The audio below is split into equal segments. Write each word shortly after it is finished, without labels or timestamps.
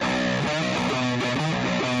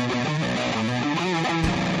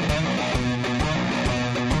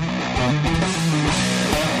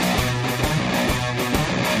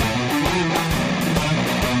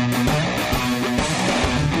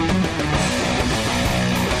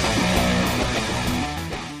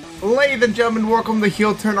Ladies and gentlemen, welcome to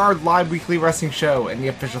Heel Turn, our live weekly wrestling show and the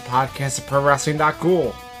official podcast of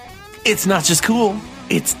ProWrestling.cool. It's not just cool,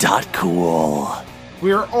 it's .cool.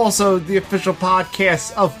 We are also the official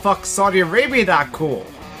podcast of FuckSaudiArabia.cool.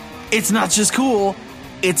 It's not just cool,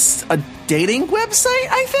 it's a dating website,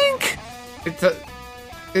 I think?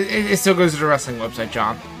 It still goes to the wrestling website,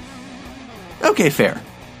 John. Okay, fair.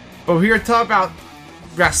 But we're here to talk about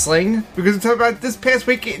wrestling, because we're talking about this past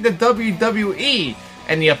week in the WWE,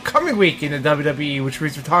 and the upcoming week in the WWE, which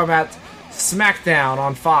means we're talking about SmackDown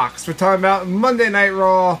on Fox. We're talking about Monday Night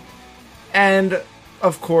Raw, and,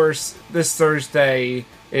 of course, this Thursday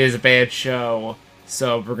is a bad show,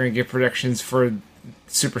 so we're going to give predictions for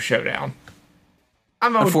Super ShowDown.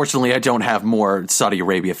 Unfortunately, I don't have more Saudi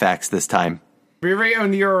Arabia facts this time. We rate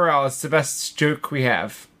on the URL. It's the best joke we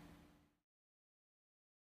have.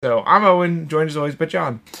 So, I'm Owen, joined as always by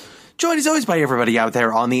John. Joined as always by everybody out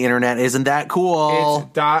there on the internet. Isn't that cool?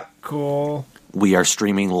 It's .cool. We are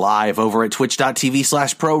streaming live over at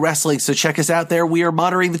twitch.tv/pro wrestling, so check us out there. We are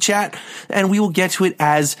monitoring the chat, and we will get to it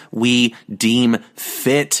as we deem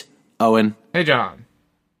fit. Owen. Hey, John.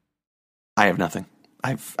 I have nothing.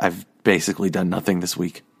 I've basically done nothing this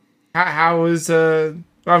week. How was,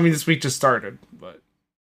 this week just started, but...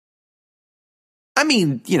 I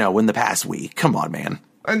mean, in the past week. Come on, man.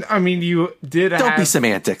 I mean, you did Don't be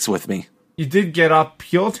semantics with me. You did get up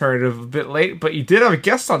Heel Alternative a bit late, but you did have a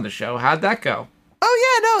guest on the show. How'd that go?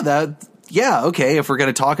 Oh, yeah, okay. If we're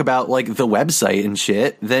going to talk about, the website and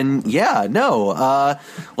shit, then,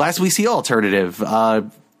 last week's Heel Alternative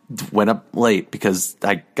went up late because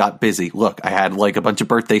I got busy. Look, I had, a bunch of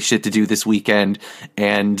birthday shit to do this weekend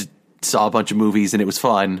and saw a bunch of movies, and it was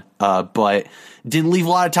fun, but didn't leave a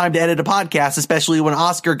lot of time to edit a podcast, especially when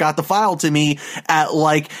Oscar got the file to me at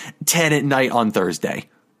 10 at night on Thursday.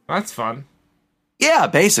 That's fun. Yeah,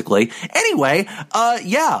 basically. Anyway,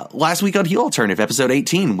 last week on Heel Alternative, episode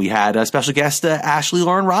 18, we had a special guest, Ashley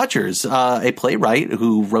Lauren Rogers, a playwright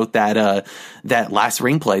who wrote that last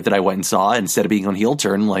ring play that I went and saw instead of being on Heel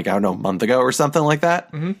Turn, a month ago or something like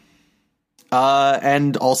that. Mm-hmm.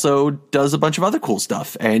 And also does a bunch of other cool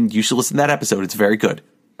stuff, and you should listen to that episode. It's very good.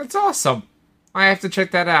 That's awesome. I have to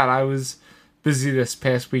check that out. I was busy this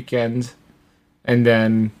past weekend, and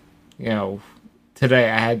then, today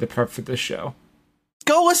I had to prep for this show.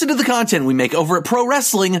 Go listen to the content we make over at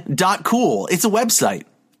ProWrestling.cool. It's a website.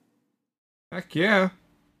 Heck yeah.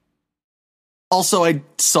 Also, I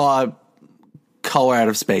saw Color Out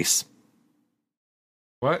of Space.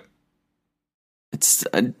 What? It's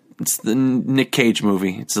the Nick Cage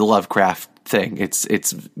movie. It's the Lovecraft thing. It's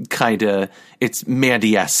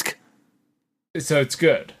Mandy-esque. So it's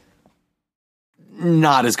good.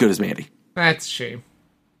 Not as good as Mandy. That's a shame.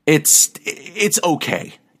 It's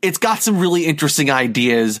okay. It's got some really interesting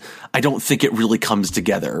ideas. I don't think it really comes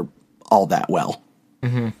together all that well.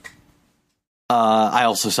 Mm-hmm. I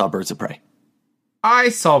also saw Birds of Prey. I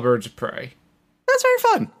saw Birds of Prey. That's very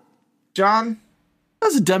fun. John? That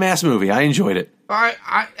was a dumbass movie. I enjoyed it.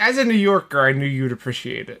 I as a New Yorker, I knew you'd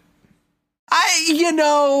appreciate it.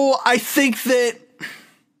 I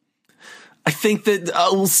think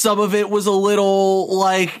that some of it was a little,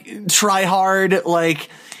 try hard,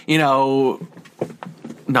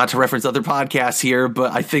 not to reference other podcasts here,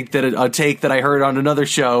 but I think that a take that I heard on another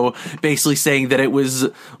show basically saying that it was,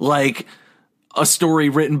 a story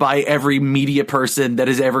written by every media person that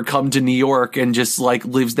has ever come to New York and just,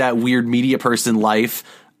 lives that weird media person life.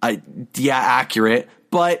 Accurate.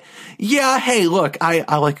 But, hey, look,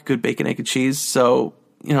 I like a good bacon, egg, and cheese, so,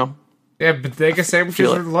 Yeah, bodega sandwiches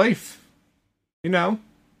are life. The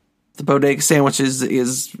bodega sandwich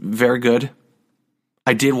is very good.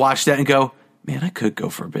 I did watch that and go, man, I could go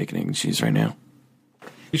for a bacon, egg, and cheese right now.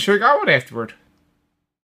 You sure got one afterward.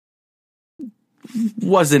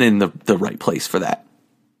 Wasn't in the right place for that.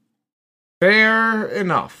 Fair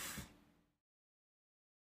enough.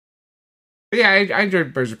 But yeah, I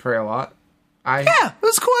enjoyed Birds of Prey a lot. It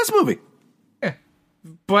was a cool-ass movie. Yeah.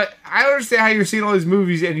 But I don't understand how you're seeing all these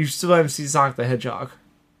movies and you still haven't seen Sonic the Hedgehog.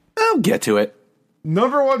 I'll get to it.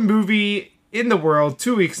 #1 movie in the world,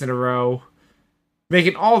 2 weeks in a row,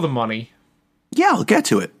 making all the money. Yeah, I'll get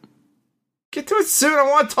to it. Get to it soon. I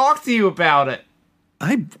want to talk to you about it.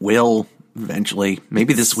 I will eventually.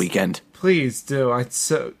 Maybe this weekend. Please do.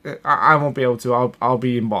 I won't be able to. I'll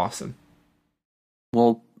be in Boston.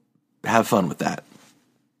 Well, have fun with that.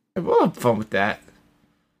 We'll have fun with that.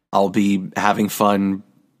 I'll be having fun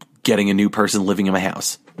getting a new person living in my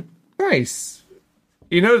house. Nice.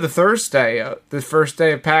 The Thursday, the first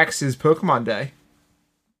day of PAX is Pokemon Day.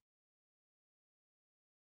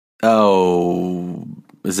 Oh,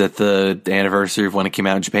 is that the anniversary of when it came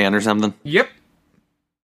out in Japan or something? Yep.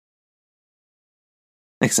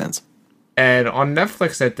 makes sense. And on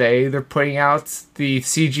Netflix that day, they're putting out the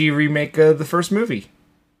CG remake of the first movie.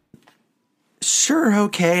 Sure,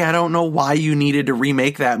 okay. I don't know why you needed to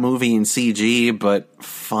remake that movie in CG, but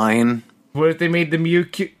fine. What if they made the Mew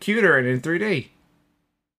cuter and in 3D?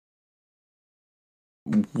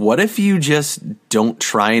 What if you just don't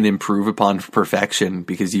try and improve upon perfection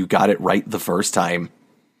because you got it right the first time?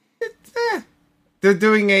 They're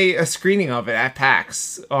doing a screening of it at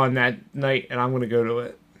PAX on that night, and I'm going to go to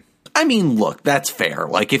it. I mean, look, that's fair.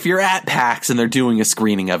 Like, if you're at PAX and they're doing a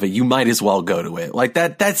screening of it, you might as well go to it. Like,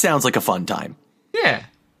 that sounds like a fun time. Yeah,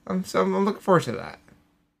 I'm looking forward to that.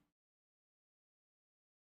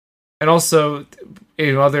 And also,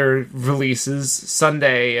 in other releases,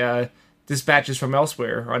 Sunday, Dispatches from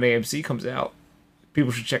Elsewhere on AMC comes out.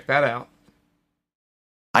 People should check that out.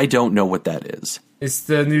 I don't know what that is. It's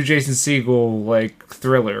the new Jason Segel, like,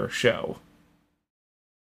 thriller show.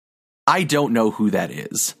 I don't know who that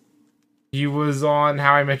is. He was on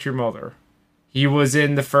How I Met Your Mother. He was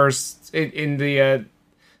in the first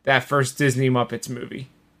that first Disney Muppets movie.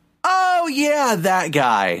 Oh yeah, that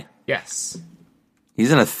guy. Yes.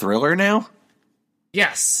 He's in a thriller now?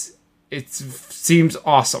 Yes. It seems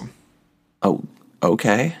awesome. Oh,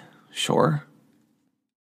 okay. Sure.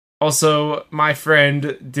 Also, my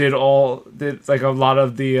friend did like a lot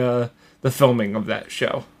of the filming of that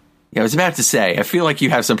show. Yeah, I was about to say, I feel like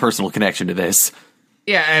you have some personal connection to this.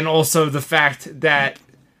 Yeah, and also the fact that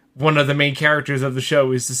one of the main characters of the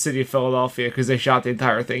show is the city of Philadelphia because they shot the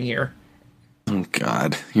entire thing here. Oh,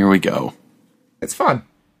 God. Here we go. It's fun.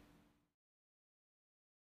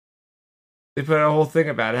 They put a whole thing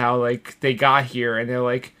about how, like, they got here and they're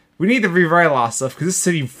like, we need to rewrite a lot of stuff because this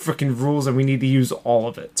city freaking rules and we need to use all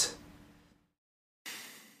of it.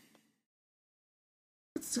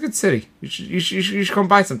 It's a good city. You should come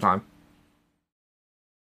by sometime.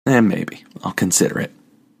 Maybe. I'll consider it.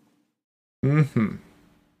 Mm-hmm.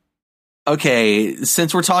 Okay,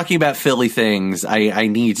 since we're talking about Philly things, I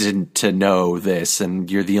need to know this, and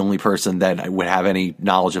you're the only person that would have any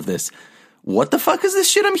knowledge of this. What the fuck is this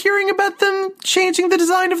shit I'm hearing about them changing the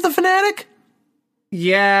design of the Fanatic?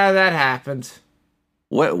 Yeah, that happened.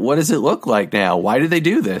 What does it look like now? Why did they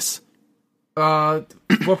do this? What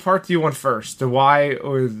part do you want first? The why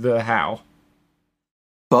or the how?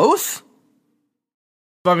 Both?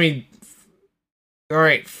 I mean,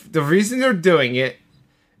 alright, the reason they're doing it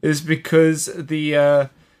is because the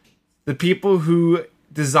people who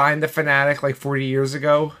designed the Fanatic like 40 years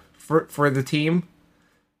ago for the team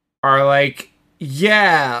are like,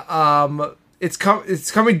 yeah, it's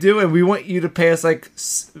coming due and we want you to pay us like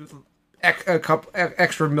a couple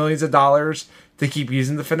extra millions of dollars to keep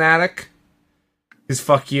using the Fanatic. Because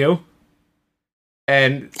fuck you.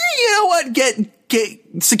 And you know what?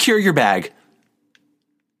 Get secure your bag.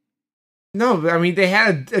 No, I mean, they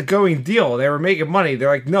had a going deal. They were making money. They're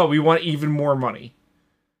like, no, we want even more money.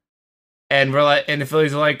 And we're like, and the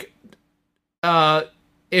Phillies are like,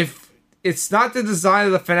 if it's not the design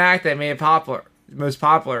of the Fanatic that made it most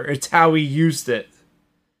popular, it's how we used it.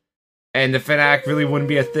 And the Fanatic really wouldn't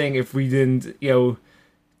be a thing if we didn't,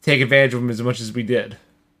 take advantage of them as much as we did.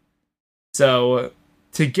 So,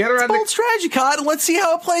 to get around bold strategy, Cod, and let's see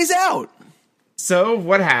how it plays out. So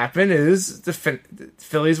what happened is the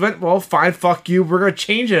Phillies went, well, fine, fuck you. We're going to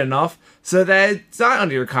change it enough so that it's not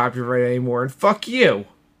under your copyright anymore. And fuck you.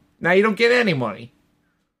 Now you don't get any money.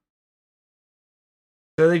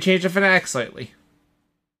 So they changed the Fanatic slightly.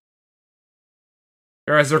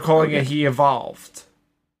 Or as they're calling it, he evolved.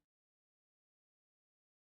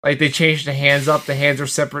 Like they changed the hands up. The hands are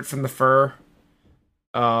separate from the fur.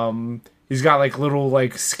 He's got like little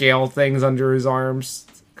like scale things under his arms.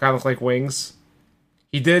 Kind of look like wings.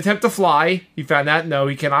 He did attempt to fly. He found out, no,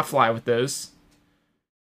 he cannot fly with those.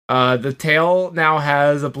 The tail now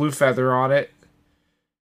has a blue feather on it.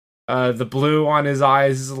 The blue on his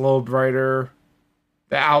eyes is a little brighter.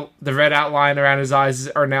 The red outline around his eyes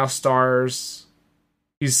are now stars.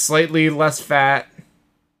 He's slightly less fat.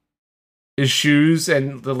 His shoes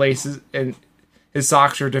and the laces and his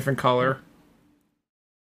socks are a different color.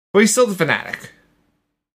 But he's still the Fanatic.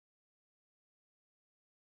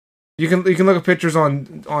 You can look at pictures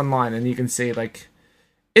online and you can see like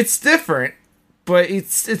it's different, but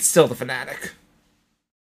it's still the Fanatic.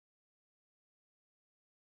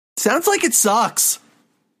 Sounds like it sucks.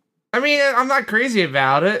 I mean, I'm not crazy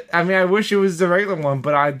about it. I mean, I wish it was the regular one,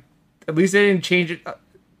 but at least they didn't change it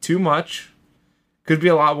too much. Could be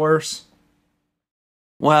a lot worse.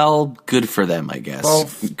 Well, good for them, I guess. Well,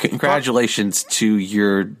 congratulations to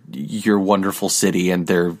your wonderful city and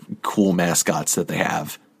their cool mascots that they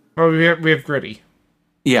have. Well, we have Gritty.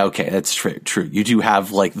 Yeah, okay, that's true. You do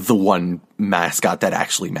have, like, the one mascot that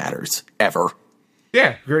actually matters, ever.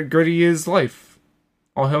 Yeah, Gritty is life.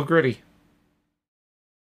 All hail Gritty.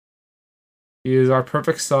 He is our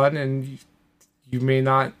perfect son, and you may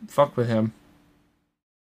not fuck with him.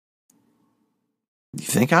 You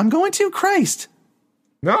think I'm going to? Christ.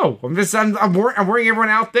 No, I'm warning everyone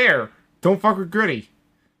out there. Don't fuck with Gritty.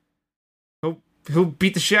 He'll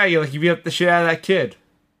beat the shit out of you like you beat up the shit out of that kid.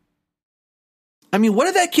 I mean, what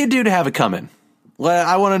did that kid do to have it coming? Well,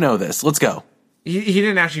 I want to know this. Let's go. He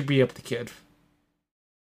didn't actually beat up the kid.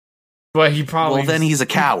 But he probably... Well, then he's a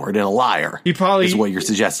coward and a liar. He probably... is what you're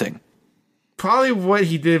suggesting. Probably what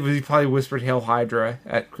he did was he probably whispered Hail Hydra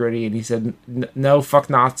at Gritty, and he said, no, fuck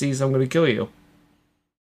Nazis, I'm going to kill you.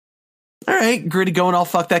 All right, Gritty going all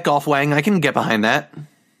fuck that golf wang. I can get behind that.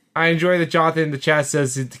 I enjoy that Jonathan in the chat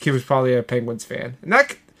says the kid was probably a Penguins fan. And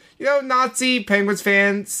that, Nazi, Penguins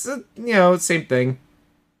fans, same thing.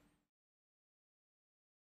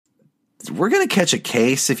 We're going to catch a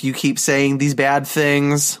case if you keep saying these bad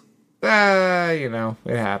things. It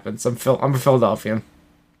happens. I'm a Philadelphian.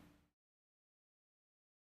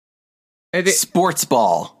 Sports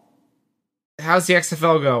ball. How's the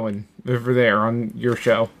XFL going over there on your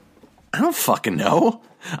show? I don't fucking know.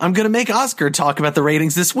 I'm going to make Oscar talk about the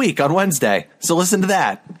ratings this week on Wednesday. So listen to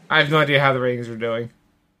that. I have no idea how the ratings are doing.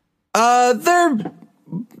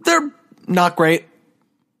 They're not great.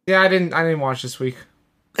 Yeah, I didn't watch this week.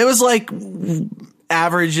 It was like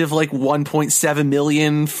average of like 1.7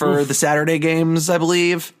 million for the Saturday games, I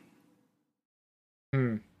believe.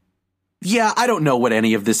 Yeah, I don't know what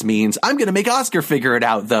any of this means. I'm going to make Oscar figure it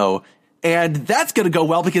out, though. And that's going to go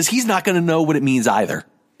well because he's not going to know what it means either.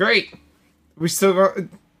 Great. We still going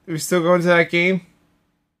to that game?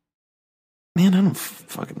 Man, I don't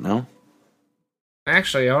fucking know.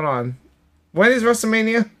 Actually, hold on. When is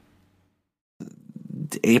WrestleMania?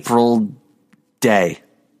 April Day.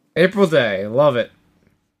 April Day. Love it.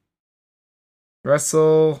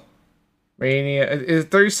 WrestleMania. Is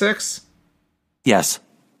it 36? Yes.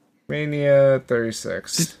 Mania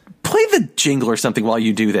 36. Just play the jingle or something while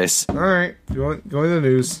you do this. All right. Go into the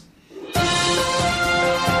news.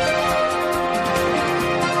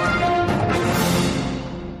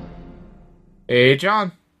 Hey,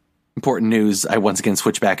 John. Important news. I once again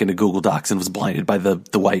switched back into Google Docs and was blinded by the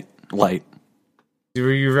white light.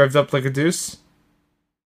 Were you revved up like a deuce?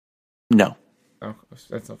 No. Oh,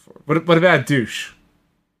 that's not for. What about douche?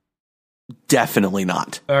 Definitely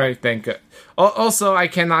not. All right, thank you. Also, I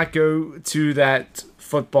cannot go to that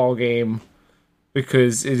football game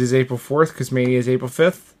because it is April 4th, because Mania is April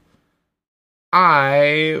 5th.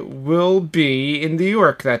 I will be in New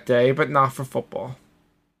York that day, but not for football.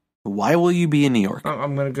 Why will you be in New York?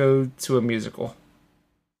 I'm going to go to a musical.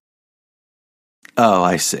 Oh,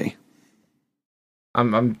 I see.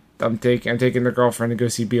 I'm taking their girlfriend to go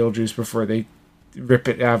see Beetlejuice before they rip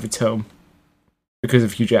it out of its home because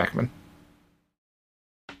of Hugh Jackman.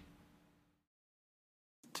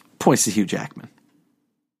 Points to Hugh Jackman.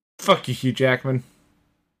 Fuck you, Hugh Jackman.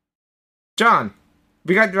 John,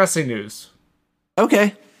 we got wrestling news.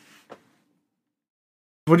 Okay.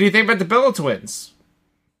 What do you think about the Bella twins?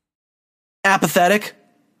 Apathetic.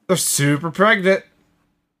 They're super pregnant.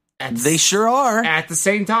 They sure are. At the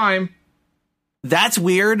same time. That's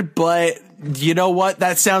weird, but you know what?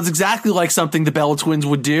 That sounds exactly like something the Bella twins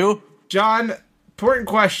would do. John, important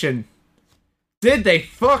question. Did they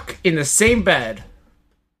fuck in the same bed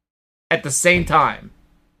at the same time?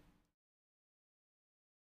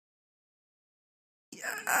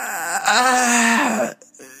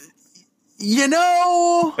 You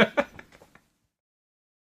know,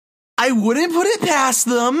 I wouldn't put it past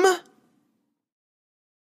them.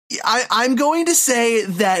 I'm going to say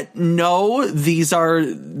that no, these are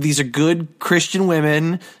good Christian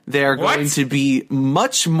women. They're going to be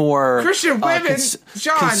much more Christian women,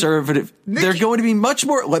 John, conservative. Nikki. They're going to be much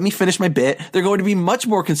more. Let me finish my bit. They're going to be much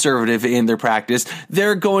more conservative in their practice.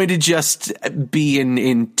 They're going to just be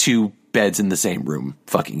in two beds in the same room,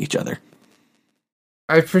 fucking each other.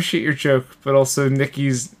 I appreciate your joke, but also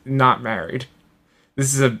Nikki's not married.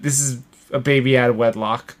 This is a baby out of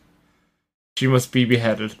wedlock. She must be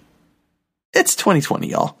beheaded. It's 2020,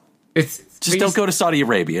 y'all. Just don't go to Saudi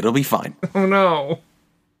Arabia. It'll be fine. Oh, no.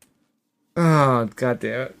 Oh, God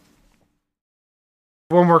damn it.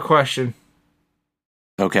 One more question.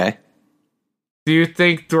 Okay. Do you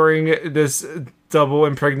think during this double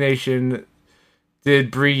impregnation,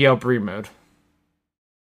 did Brie yell Brie mode?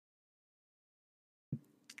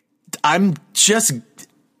 I'm just...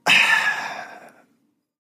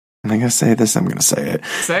 I'm going to say this. I'm going to say it.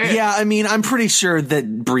 Say it. Yeah, I mean, I'm pretty sure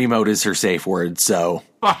that Brie mode is her safe word, so...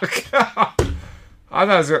 Fuck. I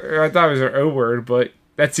thought it was an O word, but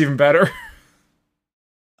that's even better.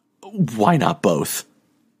 Why not both?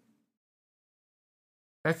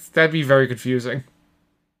 That'd be very confusing.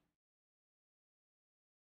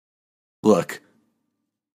 Look,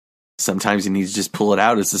 sometimes you need to just pull it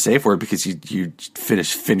out as the safe word because you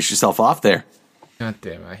finish yourself off there. God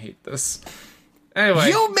damn, I hate this. Anyway,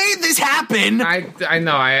 you made this happen. I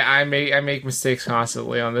know I make mistakes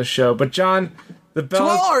constantly on this show, but John, the to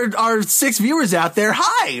all our 6 viewers out there,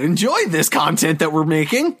 hi, enjoy this content that we're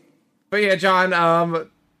making. But yeah, John, now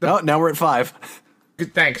we're at 5.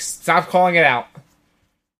 Good, thanks. Stop calling it out.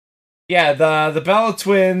 Yeah, the Bella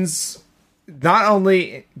twins not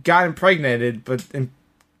only got impregnated, but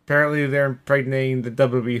apparently they're impregnating the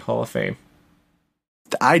WWE Hall of Fame.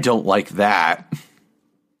 I don't like that.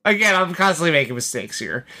 Again, I'm constantly making mistakes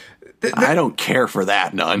here. I don't care for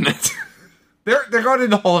that none. They're going to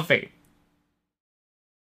the Hall of Fame.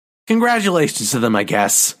 Congratulations to them, I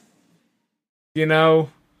guess. You know,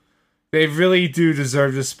 they really do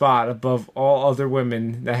deserve the spot above all other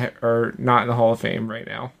women that are not in the Hall of Fame right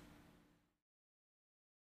now.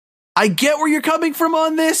 I get where you're coming from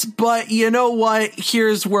on this, but you know what?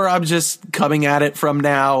 Here's where I'm just coming at it from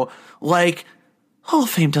now. Like, Hall of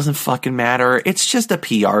Fame doesn't fucking matter. It's just a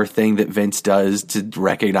PR thing that Vince does to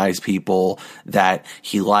recognize people that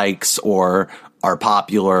he likes or are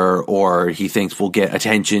popular or he thinks will get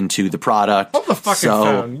attention to the product. Hold the fucking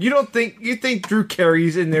phone. You think Drew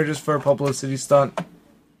Carey's in there just for a publicity stunt?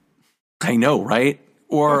 I know, right?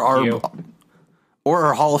 Or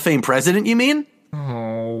our Hall of Fame president, you mean?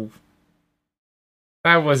 Oh.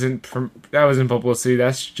 That wasn't publicity.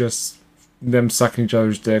 That's just them sucking each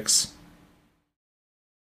other's dicks.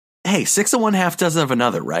 Hey, 6 of one, half dozen of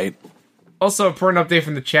another, right? Also, important update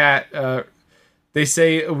from the chat. They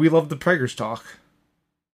say we love the Prager's talk.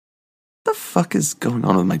 The fuck is going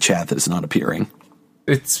on with my chat that is not appearing?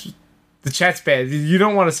 The chat's bad. You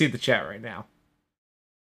don't want to see the chat right now.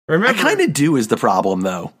 Remember, I kind of do is the problem,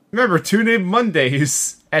 though. Remember, tune in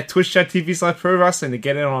Mondays at twitch.tv/pro wrestling to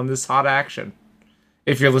get in on this hot action.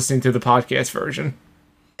 If you're listening to the podcast version.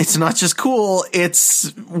 It's not just cool, it's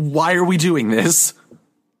why are we doing this?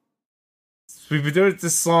 We've been doing it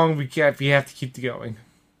this long, we have to keep it going.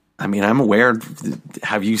 I mean, I'm aware.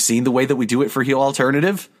 Have you seen the way that we do it for Heel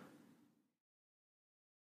Alternative?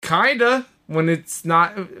 Kinda. When it's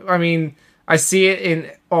not, I mean, I see it in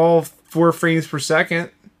all 4 frames per second.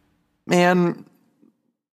 Man,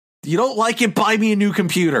 you don't like it, buy me a new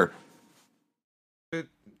computer.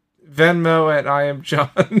 Venmo at I am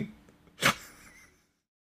John.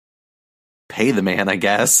 Pay the man, I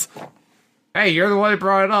guess. Hey, you're the one that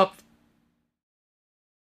brought it up.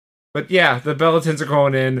 But yeah, the Bellatins are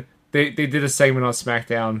going in. They did a segment on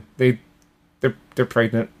SmackDown. They're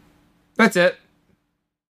pregnant. That's it.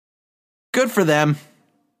 Good for them.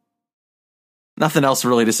 Nothing else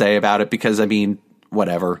really to say about it because, I mean,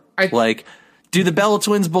 whatever. Do the Bella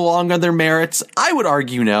twins belong on their merits? I would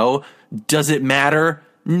argue no. Does it matter?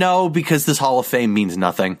 No, because this Hall of Fame means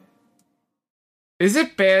nothing. Is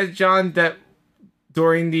it bad, John, that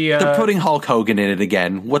during the... They're putting Hulk Hogan in it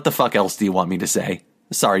again. What the fuck else do you want me to say?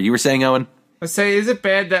 Sorry, you were saying, Owen? I say, is it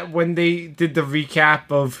bad that when they did the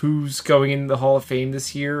recap of who's going in the Hall of Fame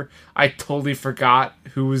this year, I totally forgot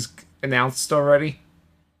who was announced already?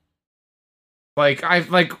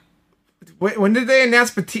 When did they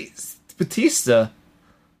announce Batista?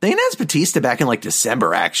 They announced Batista back in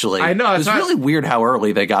December, actually. I know. It was really weird how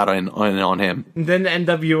early they got on him. And then the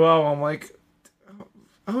NWO, I'm like,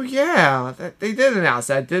 oh yeah, they did announce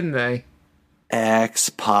that, didn't they?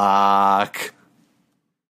 X-Pac.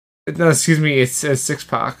 No, excuse me, it's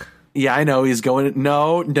 6-Pac. Yeah, I know, he's going...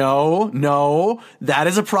 No. That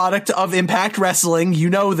is a product of Impact Wrestling. You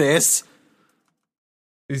know this.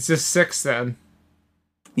 He's just 6 then.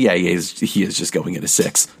 Yeah, he is just going into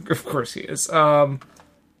 6. Of course he is.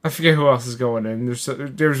 I forget who else is going in.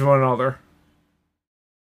 There's one other.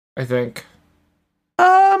 I think.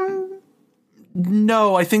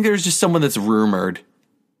 No, I think there's just someone that's rumored.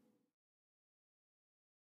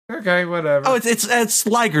 Okay, whatever. Oh, it's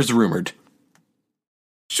Liger's rumored.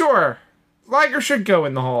 Sure. Liger should go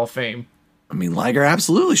in the Hall of Fame. I mean, Liger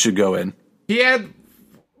absolutely should go in. He had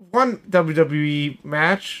one WWE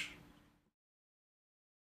match.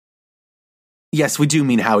 Yes, we do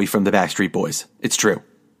mean Howie from the Backstreet Boys. It's true.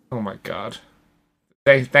 Oh my god.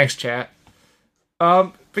 Thanks, chat.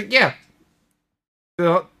 But yeah.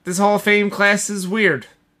 This Hall of Fame class is weird.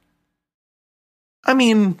 I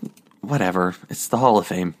mean, whatever. It's the Hall of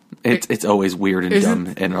Fame. It's always weird and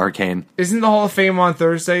dumb and arcane. Isn't the Hall of Fame on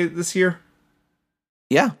Thursday this year?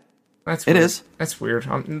 Yeah. That's weird. It is. That's weird.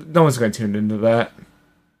 No one's going to tune into that.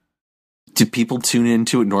 Do people tune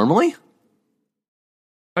into it normally?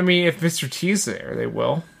 I mean, if Mr. T's there, they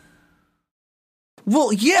will.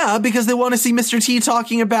 Well, yeah, because they want to see Mr. T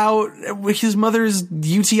talking about his mother's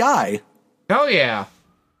UTI. Hell yeah.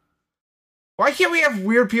 Why can't we have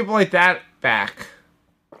weird people like that back?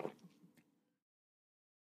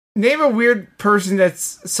 Name a weird person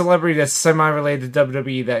that's celebrity that's semi-related to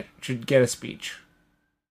WWE that should get a speech.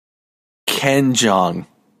 Ken Jeong.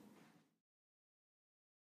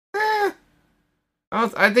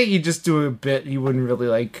 I think he'd just do a bit. He wouldn't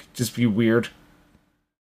really, just be weird.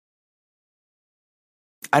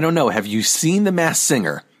 I don't know. Have you seen The Masked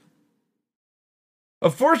Singer?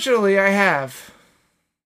 Unfortunately, I have.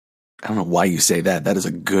 I don't know why you say that. That is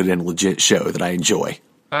a good and legit show that I enjoy.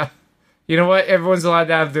 You know what? Everyone's allowed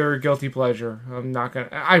to have their guilty pleasure.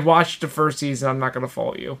 I watched the first season. I'm not gonna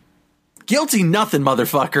fault you. Guilty nothing,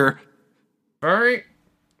 motherfucker. All right.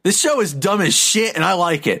 This show is dumb as shit, and I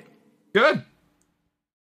like it. Good.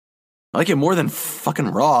 I like it more than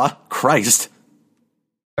fucking Raw. Christ.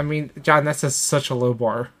 I mean, John, that's such a low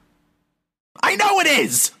bar. I know it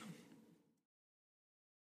is!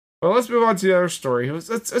 Well, let's move on to the other story. Let's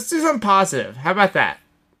do something positive. How about that?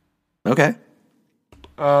 Okay.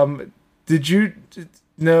 Did you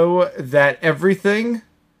know that everything...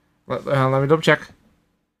 Let me double check.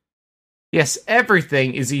 Yes,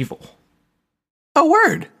 everything is evil. Oh,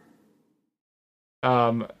 word.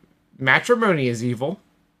 Matrimony is evil.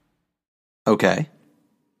 Okay.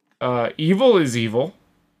 Evil is evil.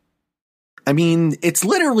 I mean, it's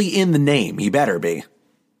literally in the name. He better be.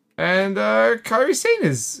 And Kairi Sane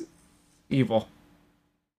is evil.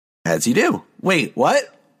 As you do. Wait, what?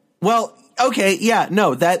 Well, okay, yeah,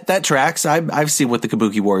 no, that tracks. I've seen what the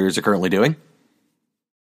Kabuki Warriors are currently doing.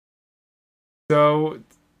 So,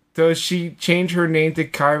 does she change her name to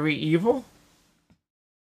Kairi Evil?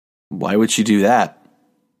 Why would she do that?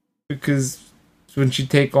 Because wouldn't she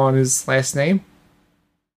take on his last name?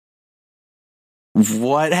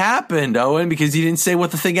 What happened, Owen? Because you didn't say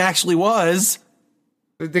what the thing actually was.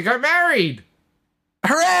 They got married!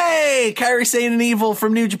 Hooray! Kairi Sane and Evil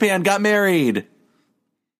from New Japan got married.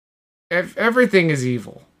 Everything is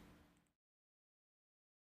evil.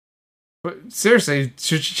 But seriously,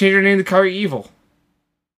 should she change her name to Kairi Evil?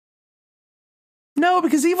 No,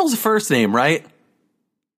 because Evil's a first name, right?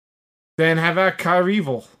 Then how about Kairi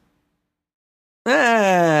Evil?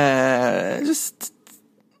 Just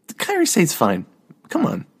Kairi Sane's fine. Come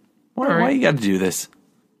on. Why you got to do this?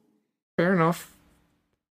 Fair enough.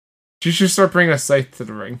 She should start bringing a scythe to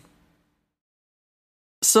the ring.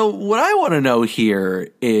 So what I want to know here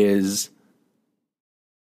is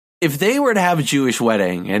if they were to have a Jewish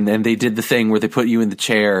wedding and then they did the thing where they put you in the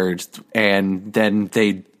chair and then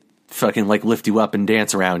they fucking lift you up and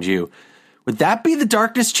dance around you, would that be the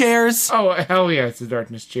darkness chairs? Oh, hell yeah, it's the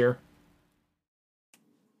darkness chair.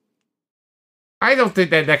 I don't think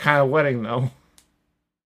that kind of wedding, though.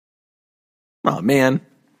 Oh, man.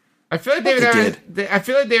 I feel like they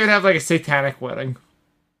would have a satanic wedding.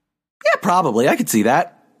 Yeah, probably. I could see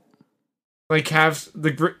that. Have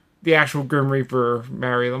the actual Grim Reaper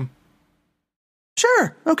marry them.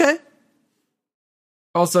 Sure. Okay.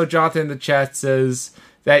 Also, Jonathan in the chat says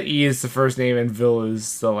that E is the first name and Vil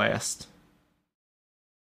is the last.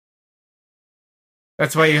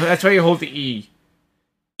 That's why you hold the E.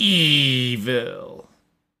 Evil.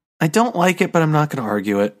 I don't like it, but I'm not going to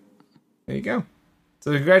argue it. There you go.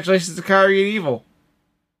 So congratulations to Kairi and Evil.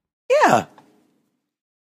 Yeah.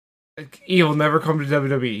 Evil never come to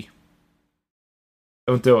WWE.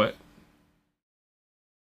 Don't do it.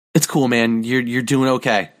 It's cool, man. You're doing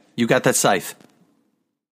okay. You got that scythe.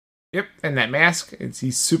 Yep, and that mask,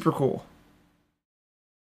 he's super cool.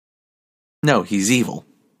 No, he's evil.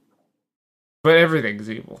 But everything's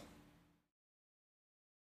evil.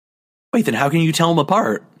 Wait, then how can you tell them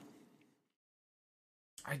apart?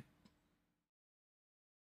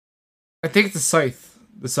 I think it's the scythe.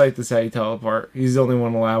 The scythe is how you tell apart. He's the only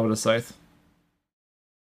one allowed with a scythe.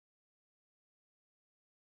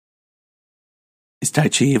 Is Tai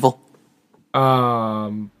Chi evil?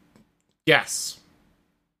 Yes.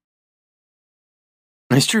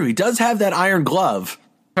 It's true. He does have that iron glove.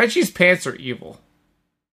 Tai Chi's pants are evil.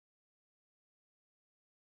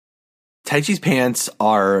 Tai Chi's pants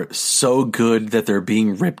are so good that they're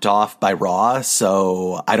being ripped off by Raw,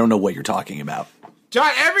 so I don't know what you're talking about.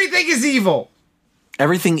 John, everything is evil!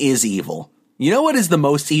 Everything is evil. You know what is the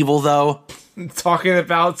most evil, though? Talking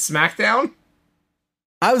about SmackDown?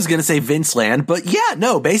 I was going to say Vince Land, but yeah,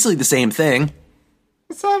 no, basically the same thing.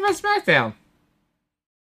 Let's talk about SmackDown.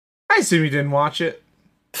 I assume you didn't watch it.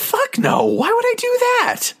 Fuck no. Why would I do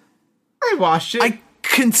that? I watched it. I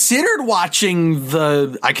considered watching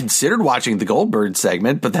the Goldberg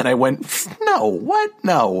segment, but then I went, no, what?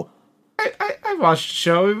 No. I watched the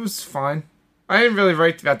show. It was fine. I didn't really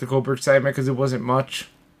write about the Goldberg segment because it wasn't much.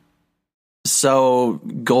 So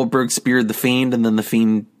Goldberg speared the Fiend, and then the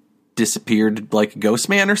Fiend disappeared like a ghost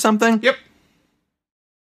man or something? Yep.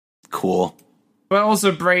 Cool. But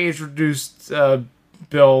also Bray introduced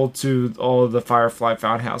Bill to all of the Firefly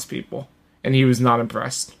Funhouse people, and he was not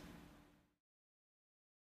impressed.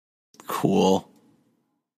 Cool.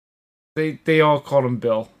 They all called him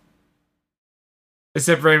Bill.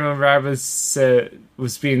 Except Raymond Rabbit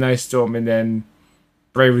was being nice to him, and then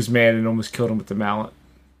Bray was mad and almost killed him with the mallet.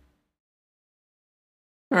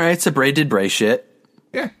 Alright, so Bray did Bray shit.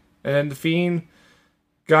 Yeah. And then the Fiend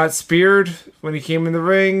got speared when he came in the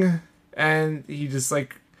ring, and he just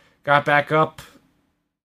got back up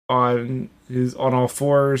on all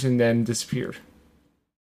fours and then disappeared.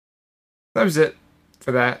 That was it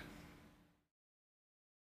for that.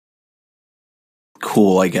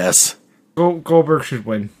 Cool, I guess. Goldberg should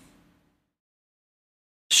win.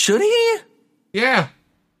 Should he? Yeah.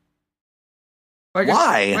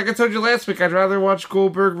 Why? Like I told you last week, I'd rather watch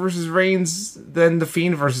Goldberg versus Reigns than The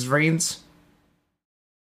Fiend versus Reigns.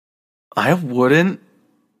 I wouldn't.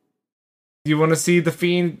 Do you want to see The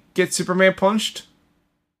Fiend get Superman punched?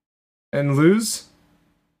 And lose?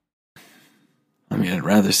 I mean, I'd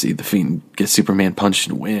rather see The Fiend get Superman punched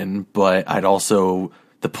and win, but I'd also...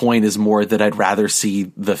 The point is more that I'd rather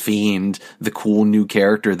see The Fiend, the cool new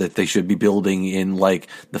character that they should be building in, like,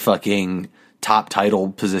 the fucking top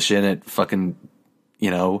title position at fucking,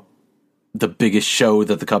 the biggest show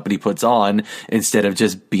that the company puts on, instead of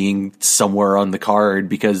just being somewhere on the card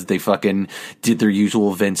because they fucking did their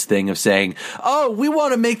usual Vince thing of saying, oh, we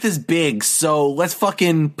want to make this big, so let's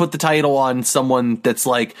fucking put the title on someone that's,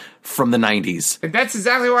 like, from the 90s. And that's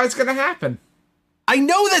exactly why it's going to happen. I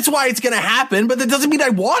know that's why it's going to happen, but that doesn't mean I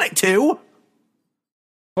want it to.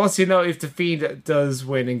 Plus, if The Fiend does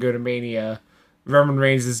win and go to Mania, Roman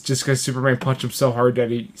Reigns is just going to Superman punch him so hard that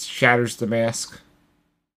he shatters the mask.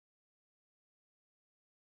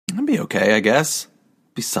 That'd be okay, I guess.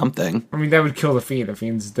 Be something. I mean, that would kill The Fiend. The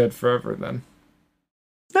Fiend's dead forever then.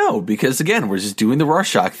 No, because again, we're just doing the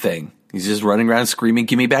Rorschach thing. He's just running around screaming,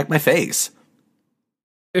 give me back my face.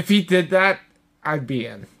 If he did that, I'd be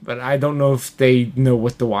in, but I don't know if they know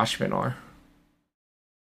what the Watchmen are.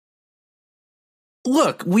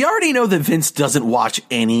 Look, we already know that Vince doesn't watch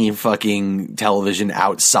any fucking television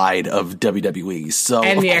outside of WWE, so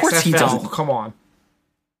and of the course XFL, he doesn't. Come on.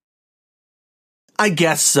 I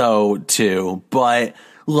guess so, too, but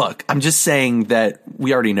look, I'm just saying that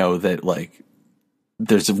we already know that,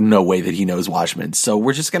 there's no way that he knows Watchmen, so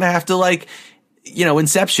we're just gonna have to,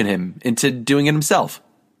 inception him into doing it himself.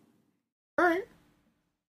 Alright.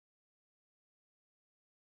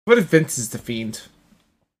 What if Vince is The Fiend?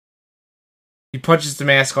 He punches the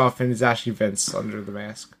mask off and it's actually Vince under the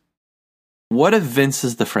mask. What if Vince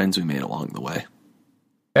is the friends we made along the way?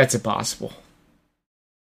 That's impossible.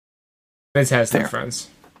 Vince has no Fair. friends.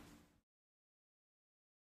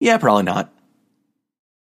 Yeah, probably not.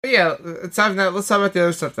 But yeah, let's talk about the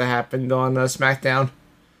other stuff that happened on SmackDown.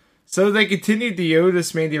 So they continued the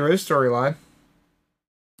Otis Mandy Rose storyline.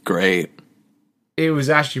 Great. It was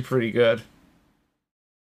actually pretty good.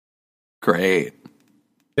 Great.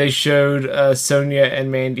 They showed Sonya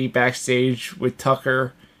and Mandy backstage with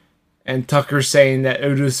Tucker, and Tucker saying that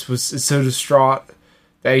Otis was so distraught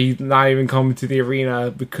that he's not even coming to the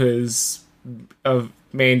arena because of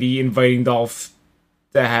Mandy inviting Dolph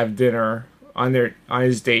to have dinner on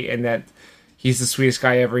his date, and that he's the sweetest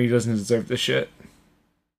guy ever. He doesn't deserve this shit.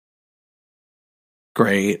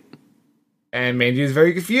 Great. And Mandy is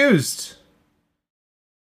very confused.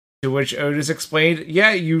 To which Otis explained,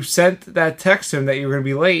 yeah, you sent that text to him that you were going to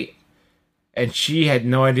be late. And she had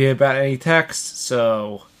no idea about any text,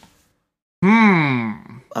 so...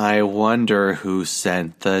 I wonder who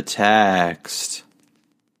sent the text.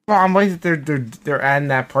 Well, I'm waiting that they're adding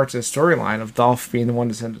that part to the storyline of Dolph being the one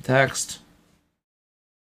to send the text.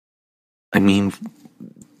 I mean,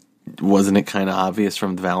 wasn't it kind of obvious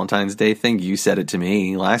from the Valentine's Day thing? You said it to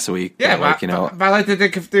me last week. Yeah, but I like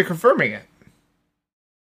that they're confirming it.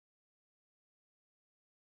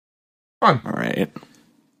 Fun. All right.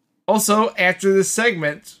 Also, after this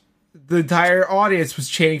segment, the entire audience was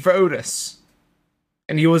chanting for Otis.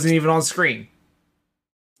 And he wasn't even on screen.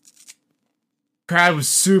 Crowd was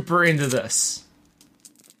super into this.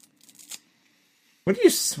 What are you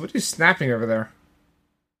snapping over there?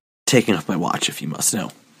 Taking off my watch, if you must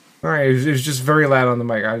know. Alright, it was just very loud on the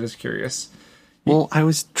mic. I was just curious. Well, I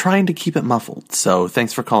was trying to keep it muffled, so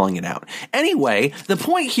thanks for calling it out. Anyway, the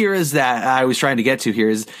point here is that I was trying to get to here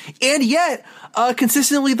is, and yet,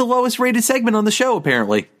 consistently the lowest rated segment on the show,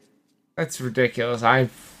 apparently. That's ridiculous. I'm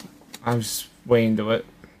just way into it.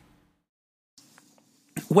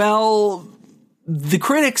 Well, the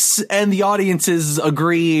critics and the audiences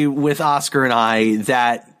agree with Oscar and I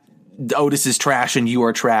that Otis is trash and you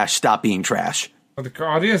are trash. Stop being trash. Well, the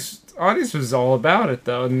audience was all about it,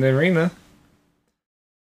 though, in the arena.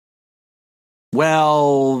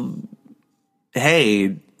 Well,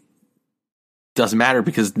 hey, doesn't matter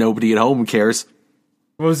because nobody at home cares.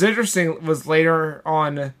 What was interesting was later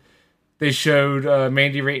on, they showed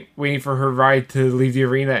Mandy waiting for her ride to leave the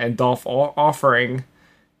arena and Dolph offering.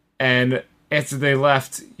 And after they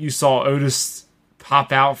left, you saw Otis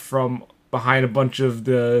pop out from behind a bunch of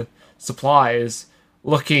the supplies,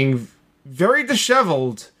 looking very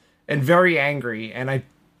disheveled and very angry. And I'm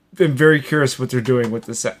very curious what they're doing with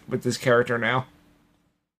this character now.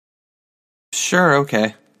 Sure,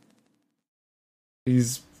 okay. I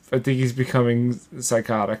think he's becoming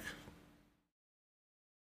psychotic.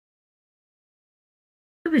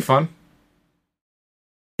 It'd be fun.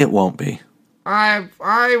 It won't be. I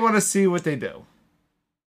want to see what they do.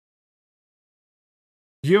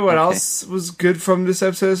 What else was good from this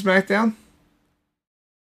episode of SmackDown?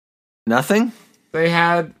 Nothing? They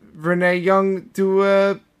had Renee Young do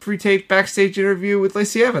a pre-taped backstage interview with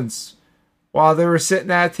Lacey Evans while they were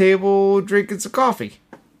sitting at a table drinking some coffee.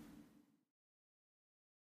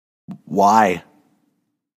 Why?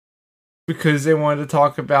 Because they wanted to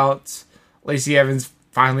talk about Lacey Evans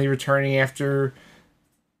finally returning after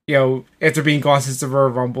being gone since the Royal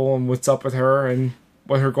Rumble and what's up with her and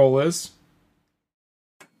what her goal is.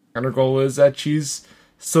 And her goal is that she's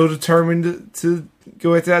so determined to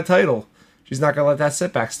go after that title. She's not going to let that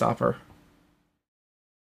setback stop her.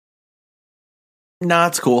 Nah,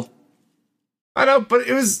 it's cool. I know, but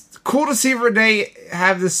it was cool to see Renee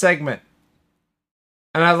have this segment.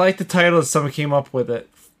 And I like the title that someone came up with it.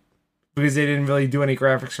 Because they didn't really do any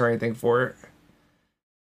graphics or anything for it.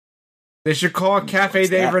 They should call it Cafe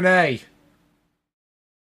de Renee.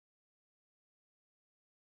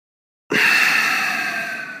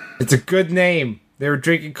 It's a good name. They were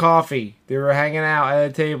drinking coffee. They were hanging out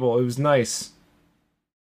at a table. It was nice.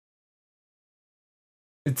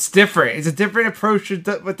 It's different. It's a different approach to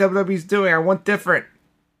what WWE's doing. I want different.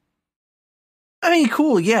 I mean,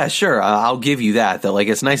 cool. Yeah, sure. I'll give you that. That, like,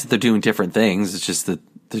 it's nice that they're doing different things. It's just that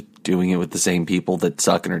they're doing it with the same people that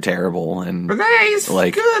suck and are terrible. And Renee's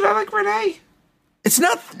good. I like Renee.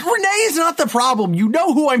 Renee is not the problem. You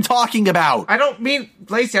know who I'm talking about. I don't mean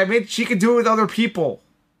Lacey. I mean she could do it with other people.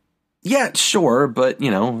 Yeah, sure. But,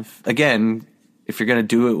 again, if you're going to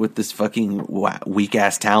do it with this fucking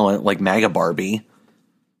weak-ass talent like MAGA Barbie.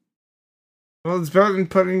 Well, it's better than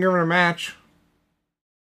putting her in a match.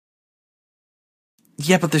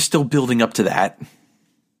 Yeah, but they're still building up to that.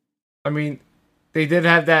 I mean, they did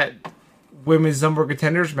have that women's number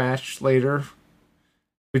contenders match later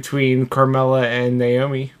between Carmella and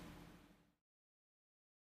Naomi.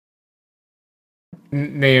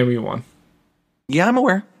 Naomi won. Yeah, I'm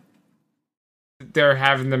aware. They're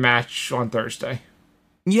having the match on Thursday.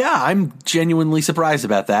 Yeah, I'm genuinely surprised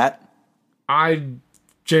about that. I'm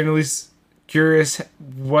genuinely curious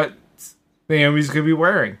what Naomi's going to be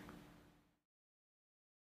wearing.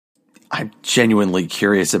 I'm genuinely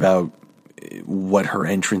curious about what her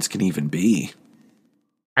entrance can even be.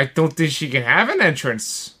 I don't think she can have an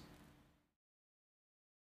entrance.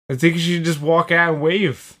 I think she should just walk out and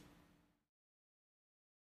wave.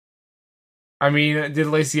 I mean, did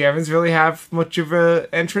Lacey Evans really have much of an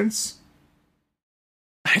entrance?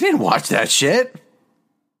 I didn't watch that shit.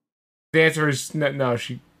 The answer is no,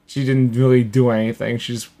 she didn't really do anything.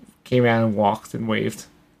 She just came out and walked and waved.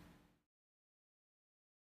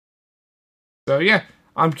 So yeah,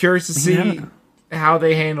 I'm curious to see how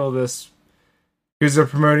they handle this. Because they're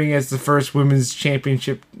promoting it as the first women's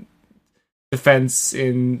championship defense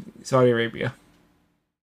in Saudi Arabia.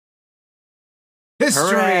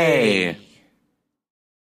 History!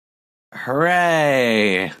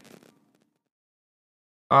 Hooray!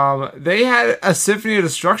 They had a Symphony of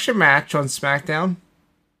Destruction match on SmackDown.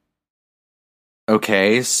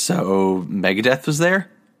 Okay, so Megadeth was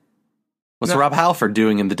there? What's Rob Halford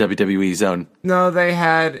doing in the WWE zone? No,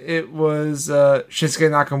 it was Shinsuke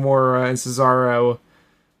Nakamura and Cesaro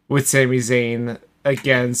with Sami Zayn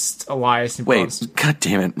against Elias and Wait, god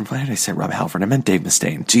damn it. Why did I say Rob Halford? I meant Dave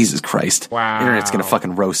Mustaine. Jesus Christ. Wow. Internet's gonna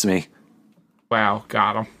fucking roast me. Wow,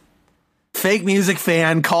 got him. Fake music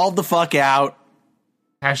fan called the fuck out.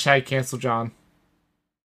 Hashtag cancel John.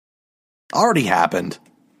 Already happened.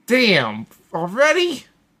 damn, already?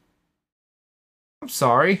 I'm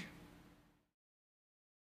sorry.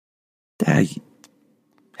 That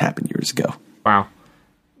happened years ago. Wow.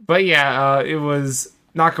 But yeah, it was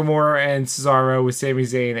Nakamura and Cesaro with Sami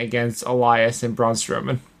Zayn against Elias and Braun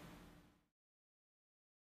Strowman.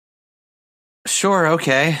 Sure,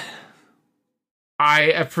 okay. I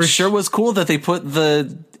appreciate. Sure was cool that they put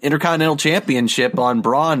the Intercontinental Championship on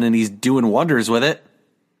Braun and he's doing wonders with it.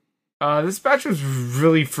 This match was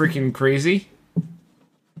really freaking crazy.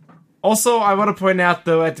 Also, I want to point out,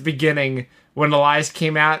 though, at the beginning, when Elias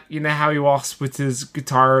came out, you know how he walks with his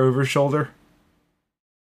guitar over his shoulder?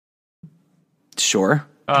 Sure.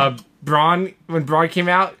 When Braun came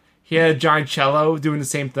out, he had a giant cello doing the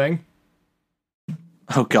same thing.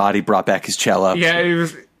 Oh god, he brought back his cello. Yeah, it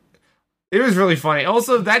was really funny.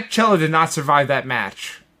 Also, that cello did not survive that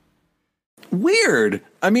match. Weird.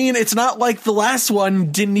 I mean, it's not like the last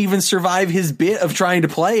one didn't even survive his bit of trying to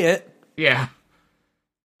play it. Yeah.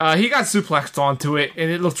 He got suplexed onto it,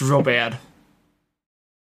 and it looked real bad.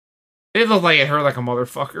 It looked like it hurt like a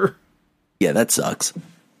motherfucker. Yeah, that sucks.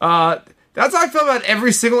 That's how I felt about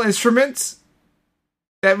every single instrument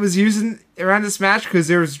that was used around this match, because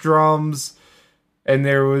there was drums, and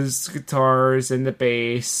there was guitars, and the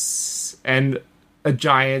bass, and a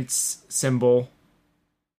giant cymbal.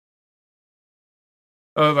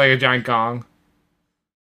 Oh, like a giant gong.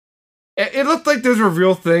 It looked like those were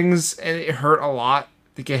real things, and it hurt a lot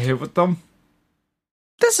to get hit with them.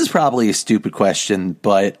 This is probably a stupid question,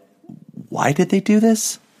 but why did they do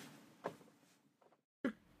this?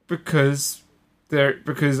 Because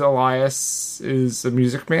Elias is a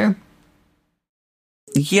music man.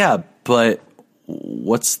 Yeah, but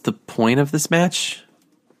what's the point of this match?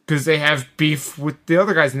 Because they have beef with the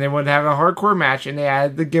other guys, and they wanted to have a hardcore match, and they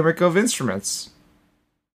added the gimmick of instruments.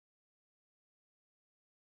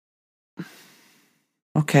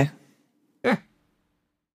 Okay. Yeah.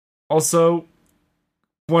 Also,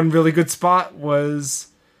 one really good spot was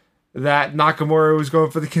that Nakamura was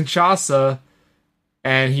going for the Kinshasa,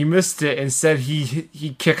 and he missed it. Instead,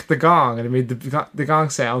 he kicked the gong, and it made the gong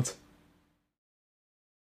sound.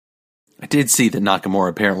 I did see that Nakamura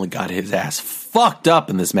apparently got his ass fucked up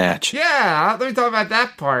in this match. Yeah, let me talk about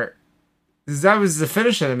that part. Because that was the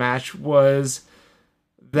finish of the match, was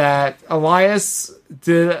that Elias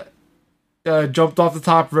jumped off the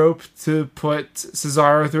top rope to put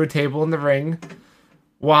Cesaro through a table in the ring,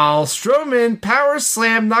 while Strowman power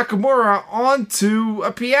slammed Nakamura onto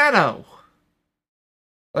a piano.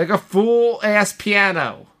 Like a full-ass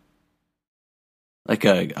piano. Like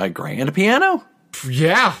a grand piano?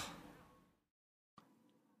 Yeah.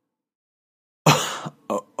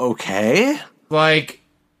 Okay. Like,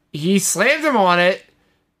 he slammed him on it.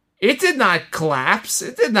 It did not collapse.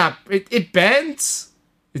 It bent.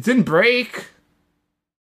 It didn't break.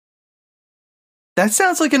 That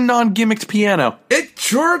sounds like a non-gimmicked piano. It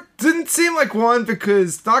sure didn't seem like one,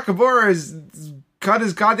 because Nakamura has cut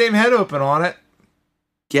his goddamn head open on it.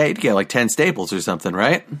 Yeah, you'd get like 10 staples or something,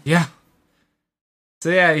 right? Yeah. So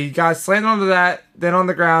yeah, he got slammed onto that, then on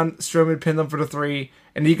the ground, Strowman pinned him for the 3,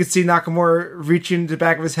 and you could see Nakamura reaching the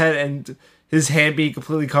back of his head and his hand being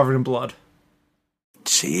completely covered in blood.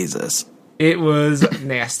 Jesus. It was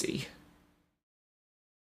nasty.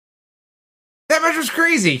 That match was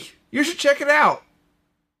crazy. You should check it out.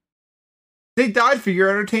 They died for your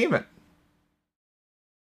entertainment.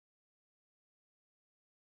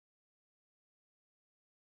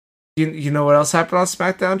 You know what else happened on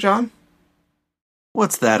SmackDown, John?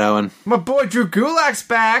 What's that, Owen? My boy Drew Gulak's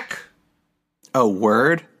back. Oh,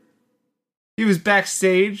 word? He was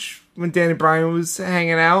backstage when Danny Bryan was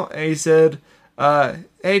hanging out, and he said,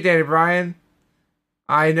 hey, Danny Bryan,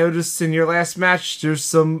 I noticed in your last match there's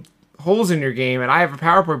some holes in your game, and I have a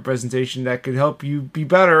PowerPoint presentation that could help you be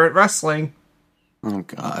better at wrestling. Oh,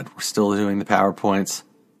 God. We're still doing the PowerPoints.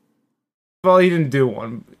 Well, he didn't do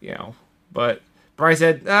one, but Bryan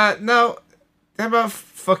said, no, how about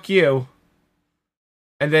fuck you?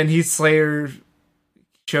 And then Heath Slater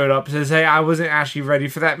showed up and says, hey, I wasn't actually ready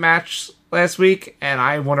for that match last week, and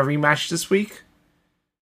I want a rematch this week.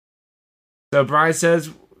 So Bryan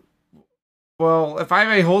says, well, if I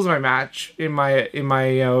have any holes in my match, in my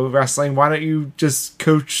wrestling, why don't you just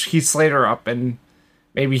coach Heath Slater up, and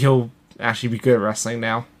maybe he'll actually be good at wrestling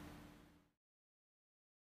now.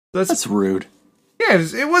 That's rude. Yeah,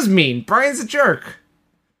 it was mean. Bryan's a jerk.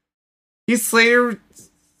 Heath Slater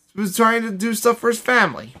was trying to do stuff for his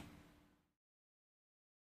family.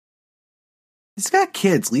 He's got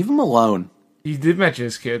kids. Leave him alone. He did mention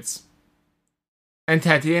his kids. And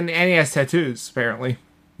he has tattoos, apparently.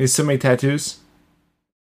 He has so many tattoos.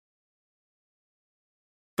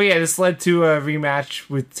 But yeah, this led to a rematch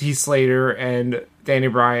with Heath Slater and Danny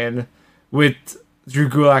Bryan with Drew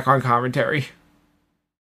Gulak on commentary.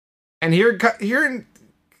 And hearing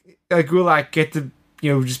Gulak get to,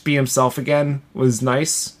 just be himself again was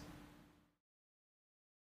nice.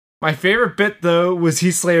 My favorite bit, though, was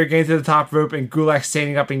Heath Slater getting to the top rope and Gulak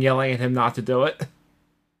standing up and yelling at him not to do it.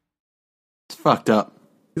 It's fucked up.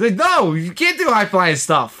 He's like, no, you can't do high-flying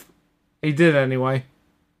stuff. He did it anyway.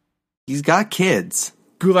 He's got kids.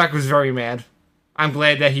 Gulak was very mad. I'm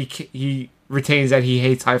glad that he retains that he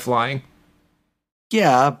hates high-flying.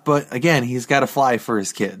 Yeah, but again, he's got to fly for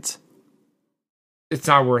his kids. It's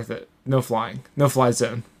not worth it. No flying. No fly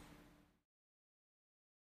zone.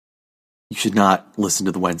 You should not listen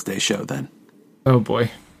to the Wednesday show then. Oh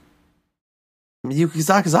boy. Yuki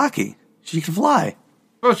Sakazaki. She can fly.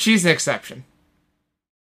 Well, she's an exception.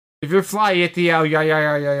 If you're fly, you have to yell,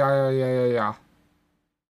 yeah.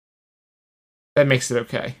 That makes it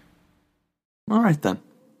okay. All right, then.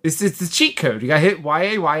 It's the cheat code. You gotta hit YA.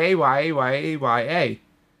 And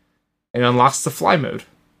it unlocks the fly mode.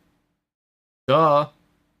 Duh.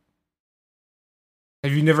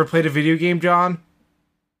 Have you never played a video game, John?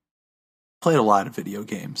 Played a lot of video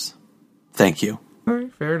games. Thank you. All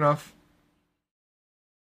right, fair enough.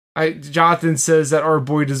 Jonathan says that our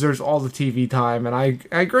boy deserves all the TV time, and I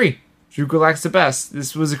agree. Drew Gulak's the best.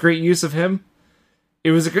 This was a great use of him.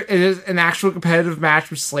 It is an actual competitive match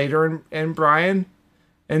with Slater and Bryan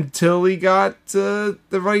until he got the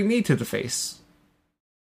right knee to the face.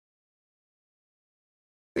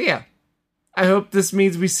 But yeah, I hope this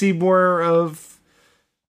means we see more of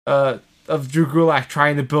Drew Gulak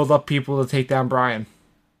trying to build up people to take down Bryan.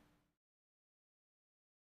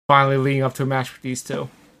 Finally leading up to a match with these two.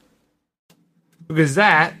 Because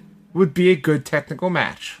that would be a good technical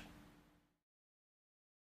match.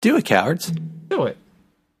 Do it, cowards. Do it.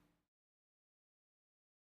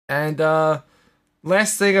 And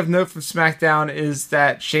last thing of note from SmackDown is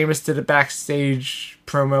that Sheamus did a backstage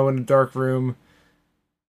promo in the dark room.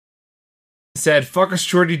 Said, fuck a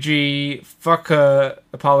Shorty G, fuck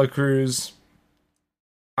Apollo Crews.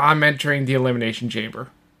 I'm entering the Elimination Chamber.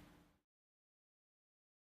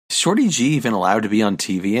 Is Shorty G even allowed to be on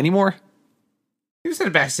TV anymore? He was in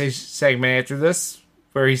a backstage segment after this,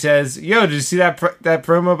 where he says, yo, did you see that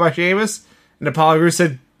promo by Sheamus? And Apollo Crews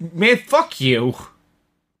said, man, fuck you.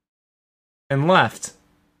 And left.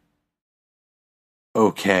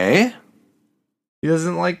 Okay. He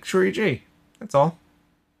doesn't like Shorty G. That's all.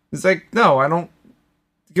 He's like, no, I don't.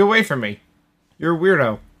 Get away from me. You're a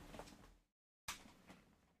weirdo.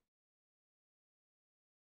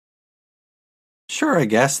 Sure, I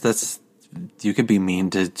guess you could be mean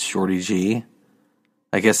to Shorty G.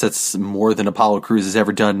 I guess that's more than Apollo Crews has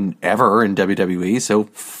ever done ever in WWE, so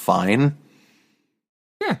fine.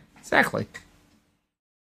 Yeah, exactly.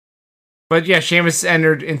 But yeah, Sheamus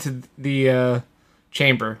entered into the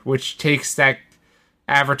chamber, which takes that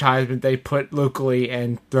advertisement they put locally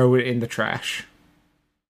and throw it in the trash.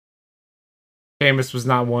 Sheamus was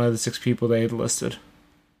not one of the 6 people they had listed.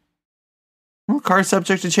 Well, card's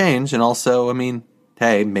subject to change, and also, I mean,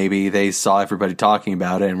 hey, maybe they saw everybody talking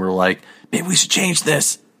about it and were like, maybe we should change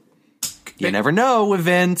this. You never know with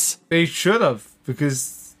Vince. They should have,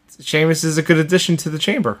 because Sheamus is a good addition to the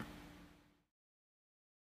chamber.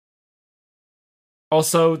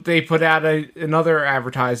 Also, they put out another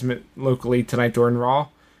advertisement locally tonight during Raw,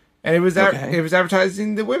 and it was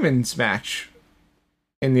advertising the women's match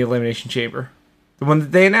in the Elimination Chamber, the one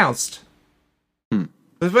that they announced.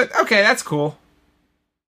 But okay, that's cool.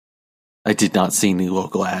 I did not see any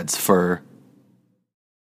local ads for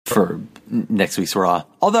next week's Raw.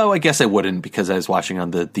 Although I guess I wouldn't because I was watching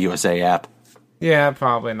on the USA app. Yeah,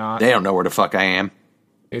 probably not. They don't know where the fuck I am.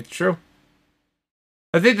 It's true.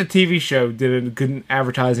 I think the TV show did a good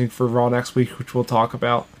advertising for Raw next week, which we'll talk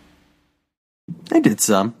about. They did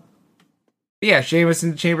some. Yeah, Sheamus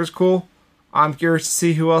in the chamber's cool. I'm curious to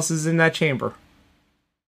see who else is in that chamber.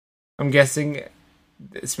 I'm guessing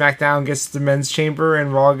SmackDown gets the men's chamber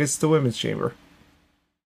and Raw gets the women's chamber.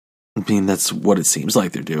 I mean, that's what it seems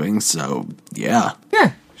like they're doing, so yeah.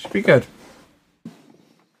 Yeah, should be good.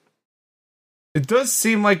 It does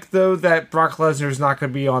seem like, though, that Brock Lesnar's not going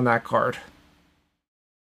to be on that card.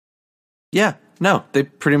 Yeah, no, they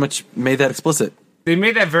pretty much made that explicit. They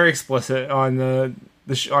made that very explicit on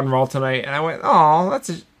on Raw tonight, and I went, "Oh,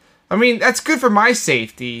 I mean, that's good for my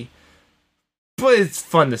safety, but it's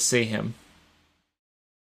fun to see him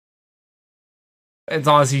as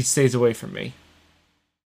long as he stays away from me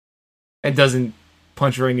and doesn't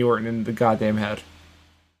punch Randy Orton in the goddamn head."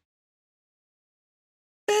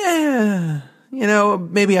 You know,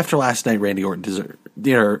 maybe after last night, Randy Orton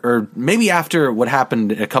or maybe after what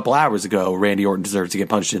happened a couple hours ago, Randy Orton deserves to get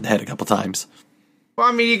punched in the head a couple times. Well,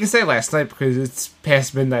 I mean, you can say last night because it's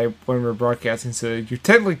past midnight when we're broadcasting, so you're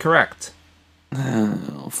technically correct.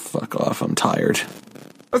 Oh, fuck off. I'm tired.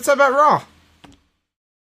 Let's talk about Raw.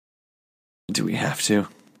 Do we have to?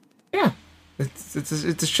 Yeah. It's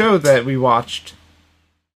a show that we watched.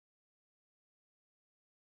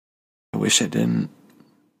 I wish I didn't.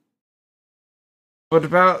 What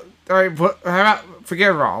about... Alright, how about...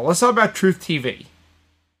 Forget Raw. Let's talk about Truth TV.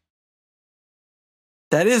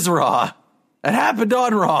 That is Raw. That happened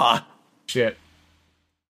on Raw. Shit.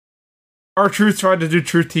 R-Truth tried to do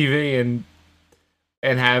Truth TV and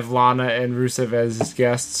have Lana and Rusev as his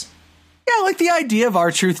guests. Yeah, like the idea of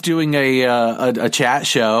R-Truth doing a chat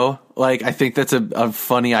show. Like, I think that's a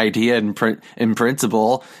funny idea in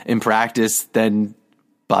principle. In practice, then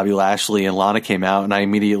Bobby Lashley and Lana came out, and I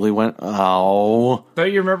immediately went, oh.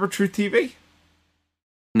 Don't you remember Truth TV?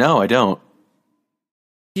 No, I don't.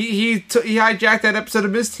 He hijacked that episode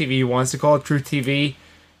of Miz TV. He wants to call it Truth TV,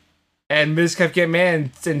 and Miz kept getting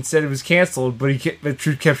mad and said it was canceled, but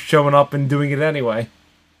Truth kept showing up and doing it anyway.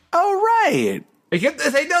 Oh, right. They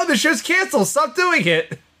say, no, the show's canceled. Stop doing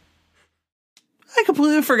it. I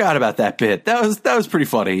completely forgot about that bit. That was pretty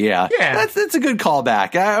funny. Yeah. That's a good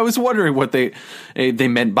callback. I was wondering what they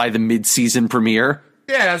meant by the mid-season premiere.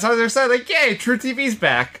 Yeah, that's how they're saying. Like, yay, Truth TV's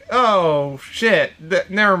back. Oh shit.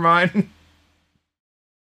 Never mind.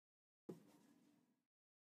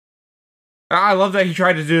 I love that he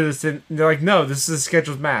tried to do this, and they're like, no, this is a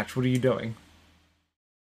scheduled match. What are you doing?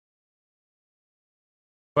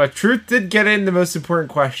 But Truth did get in the most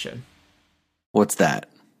important question. What's that?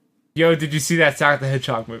 Yo, did you see that Sonic the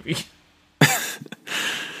Hedgehog movie?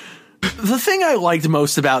 The thing I liked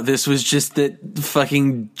most about this was just that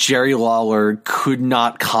fucking Jerry Lawler could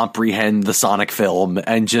not comprehend the Sonic film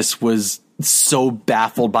and just was so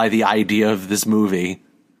baffled by the idea of this movie.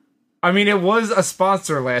 I mean, it was a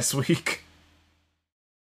sponsor last week.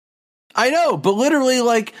 I know, but literally,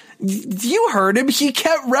 like, you heard him. He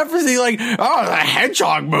kept referencing, like, oh, the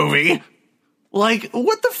Hedgehog movie. Like,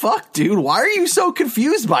 what the fuck, dude? Why are you so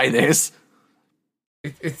confused by this?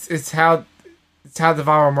 It's how the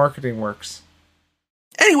viral marketing works.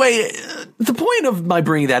 Anyway, the point of my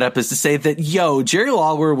bringing that up is to say that, yo, Jerry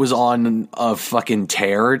Lawler was on a fucking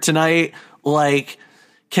tear tonight. Like,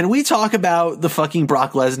 can we talk about the fucking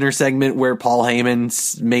Brock Lesnar segment where Paul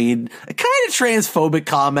Heyman made a kind of transphobic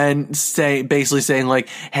comment, basically saying, like,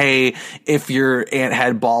 hey, if your aunt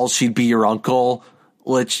had balls, she'd be your uncle,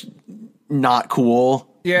 which, not cool.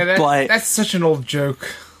 Yeah, but that's such an old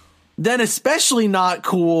joke. Then especially not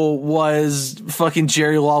cool was fucking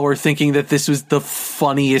Jerry Lawler thinking that this was the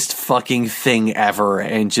funniest fucking thing ever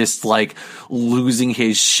and just, like, losing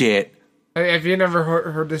his shit. Have you never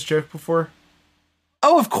heard this joke before?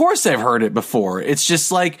 Oh, of course I've heard it before. It's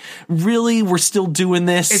just like, really? We're still doing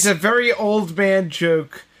this? It's a very old man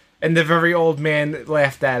joke, and the very old man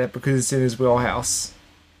laughed at it because it's in his wheelhouse.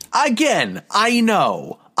 Again, I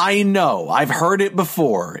know. I've heard it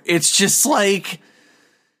before. It's just like,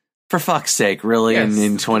 for fuck's sake, really? Yes.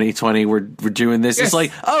 In 2020, we're doing this? Yes. It's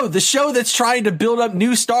like, oh, the show that's trying to build up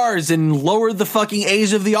new stars and lower the fucking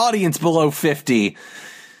age of the audience below 50.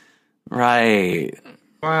 Right.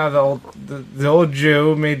 Wow, the old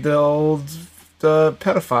Jew made the old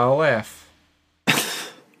pedophile laugh.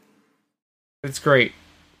 It's great.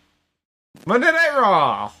 Monday Night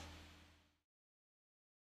Raw.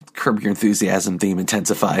 Curb Your Enthusiasm theme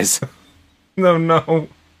intensifies. No.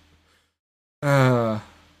 But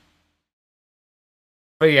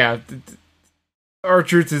yeah,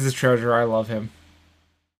 R-Truth is a treasure. I love him.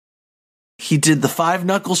 He did the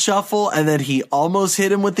 5-knuckle shuffle, and then he almost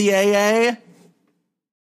hit him with the AA.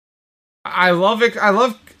 I love it. I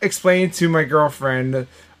love explaining to my girlfriend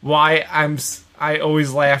why I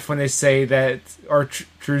always laugh when they say that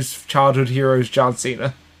R-Truth's childhood hero is John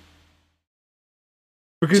Cena.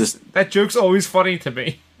 Because that joke's always funny to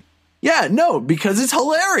me. Yeah, no, because it's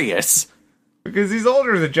hilarious. Because he's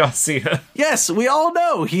older than John Cena. Yes, we all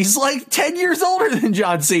know. He's like 10 years older than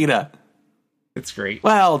John Cena. It's great.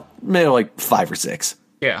 Well, maybe like 5 or 6.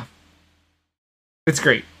 Yeah. It's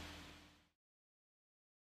great.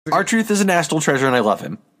 R-Truth is a national treasure, and I love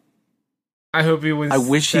him. I hope he wins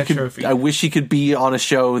trophy. I wish he could be on a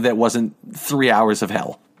show that wasn't 3 hours of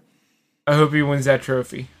hell. I hope he wins that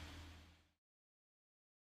trophy.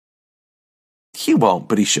 He won't,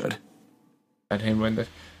 but he should. Let him win it.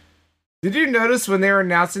 Did you notice when they were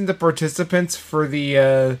announcing the participants for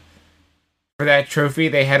the for that trophy,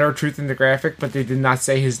 they had R-Truth in the graphic, but they did not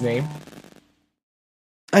say his name?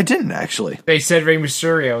 I didn't, actually. They said Rey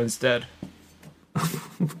Mysterio instead.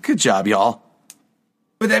 Good job, y'all.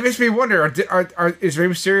 But that makes me wonder: is Rey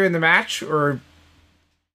Mysterio in the match, or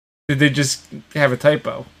did they just have a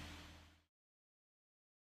typo?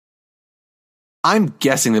 I'm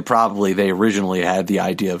guessing that probably they originally had the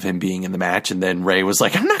idea of him being in the match, and then Ray was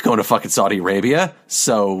like, I'm not going to fucking Saudi Arabia,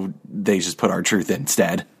 so they just put R-Truth in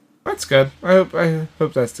instead. That's good. I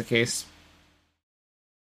hope that's the case.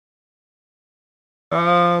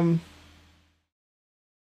 All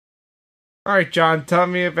right, John, tell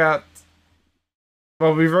me about...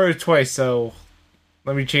 Well, we wrote it twice, so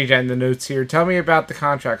let me change that in the notes here. Tell me about the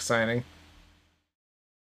contract signing.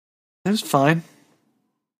 It was fine.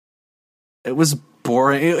 It was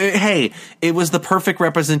boring. It was the perfect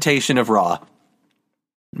representation of Raw.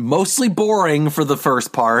 Mostly boring for the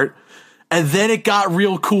first part, and then it got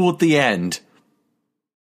real cool at the end.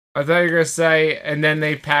 I thought you were going to say, and then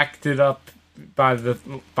they packed it up by the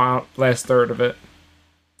last third of it.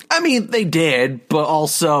 I mean, they did, but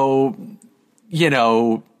also,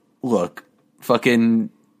 look, fucking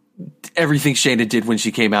everything Shayna did when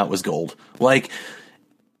she came out was gold. Like,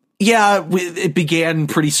 yeah, it began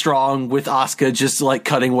pretty strong with Asuka just like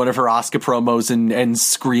cutting one of her Asuka promos and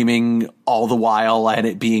screaming all the while and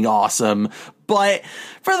it being awesome. But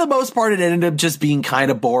for the most part, it ended up just being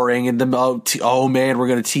kind of boring. And then, oh man, we're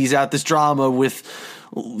going to tease out this drama with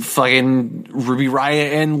fucking Ruby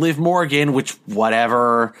Riott and Liv Morgan, which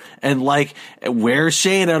whatever. And like, where's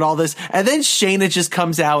Shayna and all this? And then Shayna just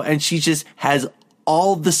comes out and she just has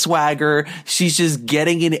all the swagger. She's just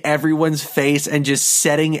getting in everyone's face and just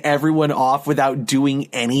setting everyone off without doing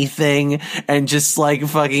anything and just like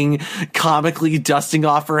fucking comically dusting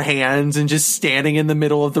off her hands and just standing in the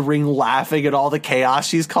middle of the ring laughing at all the chaos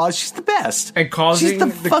she's caused. She's the best. And causing she's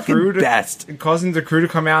the fucking crew best. And causing the crew to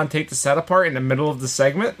come out and take the set apart in the middle of the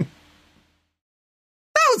segment.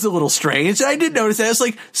 That was a little strange. I did notice that. It's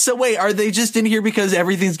like, so wait, are they just in here because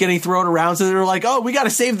everything's getting thrown around? So they're like, oh, we got to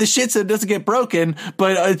save the shit so it doesn't get broken.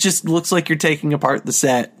 But it just looks like you're taking apart the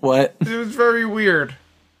set. What? It was very weird.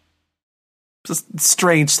 Just a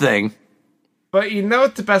strange thing. But you know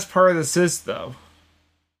what the best part of this is, though?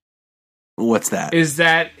 What's that? Is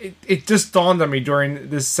that it just dawned on me during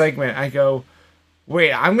this segment. I go,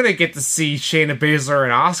 wait, I'm going to get to see Shayna Baszler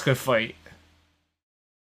and Asuka fight.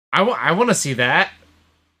 I want to see that.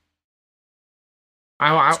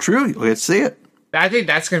 It's true. Let's see it. I think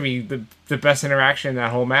that's going to be the best interaction in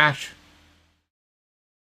that whole match.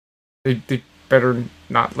 They better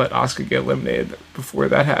not let Asuka get eliminated before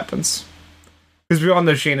that happens. Because we all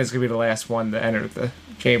know Shayna's going to be the last one to enter the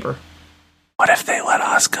chamber. What if they let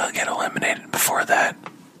Asuka get eliminated before that?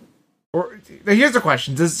 Or here's the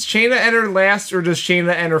question. Does Shayna enter last or does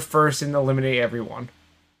Shayna enter first and eliminate everyone?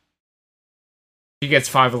 She gets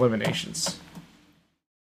 5 eliminations.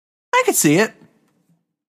 I could see it.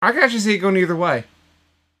 I can actually see it going either way.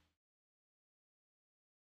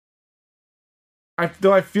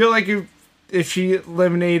 Though I feel like if she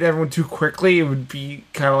eliminated everyone too quickly, it would be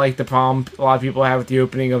kind of like the problem a lot of people have with the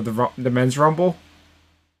opening of the men's rumble.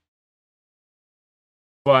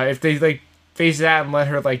 But if they like face that and let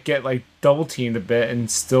her like get like double teamed a bit and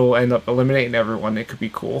still end up eliminating everyone, it could be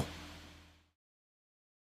cool.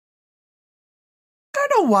 I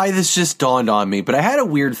don't know why this just dawned on me, but I had a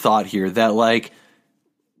weird thought here that like,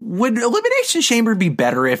 would Elimination Chamber be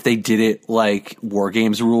better if they did it like War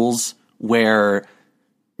Games rules, where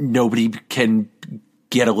nobody can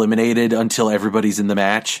get eliminated until everybody's in the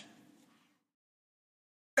match?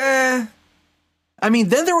 I mean,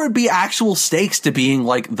 then there would be actual stakes to being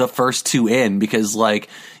like the first 2 in, because like,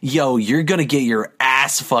 yo, you're gonna get your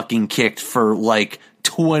ass fucking kicked for like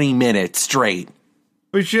 20 minutes straight.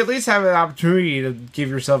 But you should at least have an opportunity to give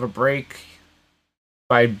yourself a break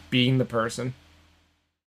by being the person.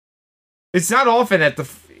 It's not often that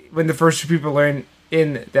when the first 2 people are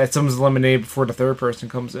in that someone's eliminated before the third person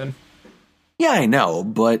comes in. Yeah, I know,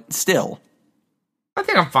 but still. I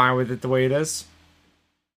think I'm fine with it the way it is.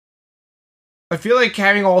 I feel like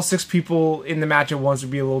having all 6 people in the match at once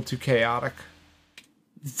would be a little too chaotic.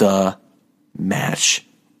 The match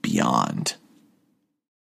beyond.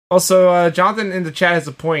 Also, Jonathan in the chat has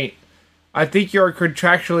a point. I think you're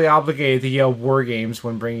contractually obligated to yell War Games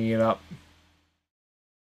when bringing it up.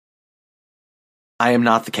 I am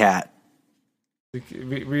not the cat.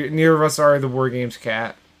 Neither of us are the War Games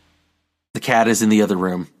cat. The cat is in the other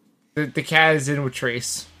room. The cat is in with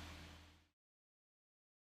Trace.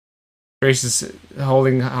 Trace is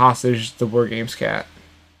holding hostage the War Games cat.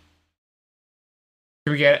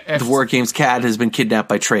 Can we get The War Games cat has been kidnapped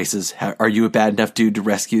by Traces. Are you a bad enough dude to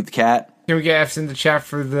rescue the cat? Can we get F's in the chat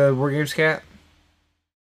for the War Games cat?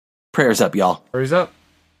 Prayers up, y'all. Prayers up.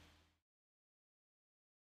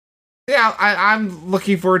 Yeah, I'm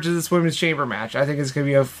looking forward to this women's chamber match. I think it's going to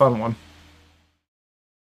be a fun one,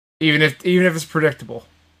 even if it's predictable.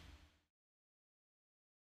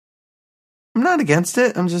 I'm not against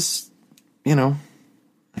it. I'm just,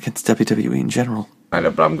 against WWE in general. I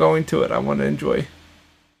know, but I'm going to it. I want to enjoy.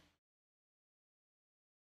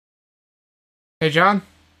 Hey, John.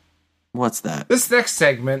 What's that? This next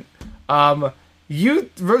segment, you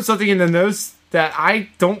wrote something in the notes that I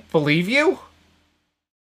don't believe you.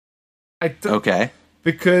 Okay.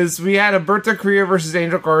 Because we had Alberto Carrillo versus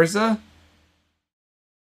Angel Garza.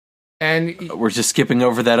 And we're just skipping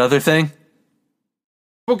over that other thing?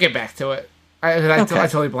 We'll get back to it. I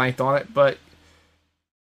totally blanked on it, but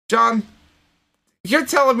John, you're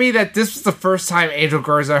telling me that this was the first time Angel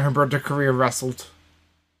Garza and Alberto Carrillo wrestled?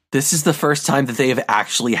 This is the first time that they have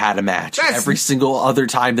actually had a match. Every single other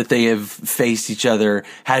time that they have faced each other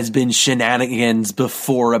has been shenanigans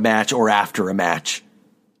before a match or after a match.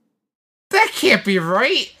 That can't be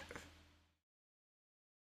right.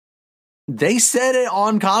 They said it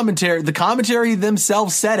on commentary. The commentary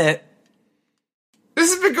themselves said it.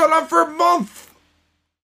 This has been going on for a month.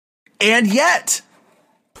 And yet.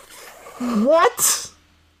 What?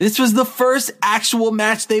 This was the first actual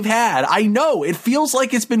match they've had. I know, it feels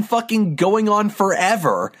like it's been fucking going on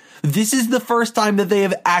forever. This is the first time that they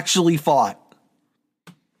have actually fought.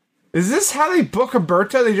 Is this how they book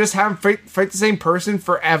Alberto? They just have him fight the same person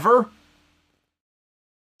forever?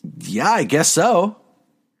 Yeah, I guess so.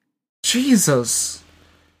 Jesus.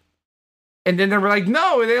 And then they were like,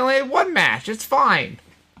 no, they only had one match. It's fine.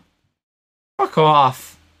 Fuck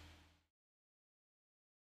off.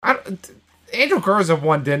 Angel Garza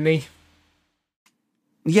won, didn't he?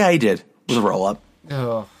 Yeah, he did. With a roll-up.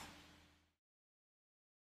 Oh.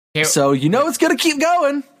 So, it's going to keep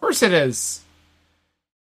going. Of course it is.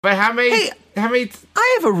 But how many...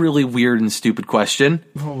 I have a really weird and stupid question.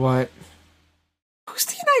 What? Who's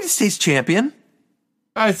the United States champion?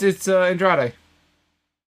 It's Andrade.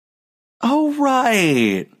 Oh,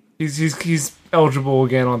 right. He's eligible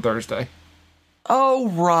again on Thursday. Oh,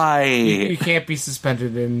 right. You can't be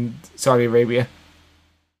suspended in Saudi Arabia.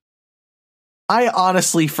 I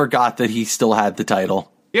honestly forgot that he still had the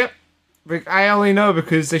title. Yep. I only know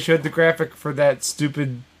because they showed the graphic for that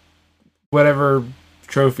stupid whatever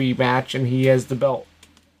trophy match, and he has the belt.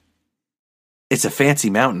 It's a fancy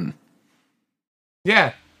mountain.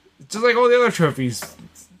 Yeah. Just like all the other trophies.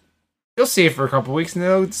 You'll see it for a couple weeks, and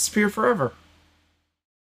they'll disappear forever.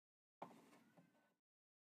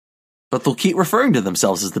 But they'll keep referring to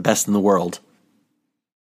themselves as the best in the world.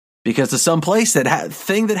 Because of some place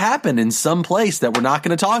thing that happened in some place that we're not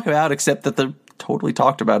going to talk about, except that they totally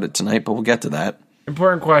talked about it tonight, but we'll get to that.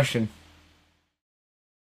 Important question.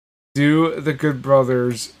 Do the Good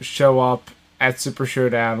Brothers show up at Super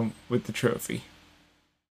Showdown with the trophy?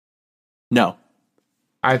 No.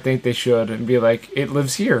 I think they should and be like, it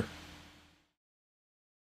lives here.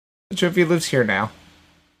 The trophy lives here now.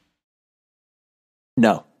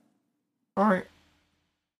 No. Alright.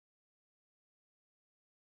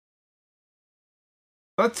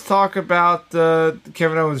 Let's talk about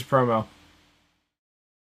Kevin Owens promo.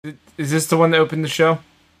 Is this the one that opened the show?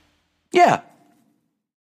 Yeah.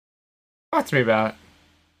 Talk to me about it.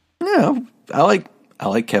 Yeah, I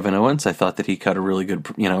like Kevin Owens. I thought that he cut a really good,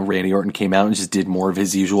 Randy Orton came out and just did more of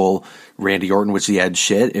his usual Randy Orton, which he had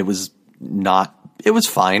shit. It was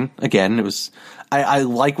fine. Again, I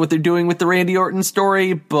like what they're doing with the Randy Orton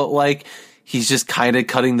story, but he's just kind of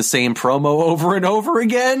cutting the same promo over and over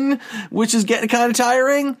again, which is getting kind of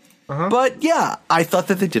tiring. Uh-huh. But yeah, I thought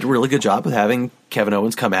that they did a really good job of having Kevin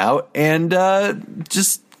Owens come out and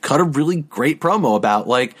just cut a really great promo about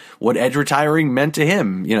what Edge retiring meant to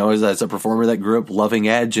him, as a performer that grew up loving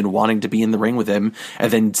Edge and wanting to be in the ring with him,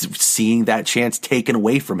 and then seeing that chance taken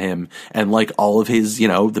away from him and all of his,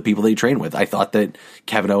 the people that he trained with. I thought that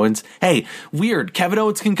Kevin Owens, hey, weird, Kevin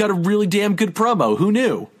Owens can cut a really damn good promo. Who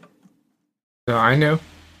knew? I knew.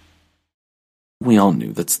 We all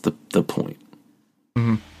knew. That's the point.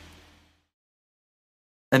 Mm-hmm.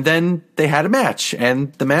 And then they had a match,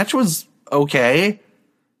 and the match was okay.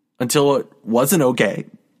 Until it wasn't okay.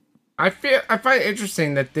 I find it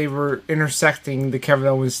interesting that they were intersecting the Kevin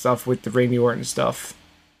Owens stuff with the Randy Orton stuff.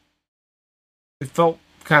 It felt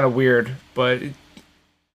kind of weird, but it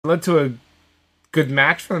led to a good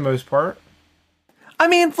match for the most part. I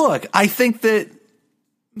mean, look, I think that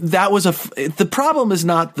that was the problem is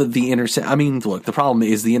not the intersection. I mean, look, the problem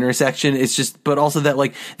is the intersection. It's just, but also that,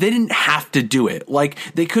 like, they didn't have to do it. Like,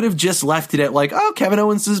 they could have just left it at, like, oh, Kevin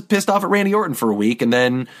Owens is pissed off at Randy Orton for a week. And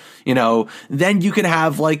then, then you could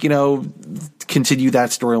have, like, continue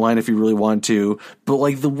that storyline if you really want to. But,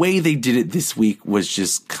 like, the way they did it this week was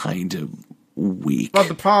just kind of weak. But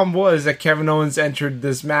the problem was that Kevin Owens entered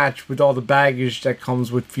this match with all the baggage that comes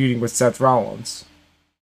with feuding with Seth Rollins.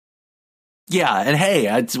 Yeah, and hey,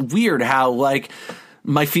 it's weird how, like,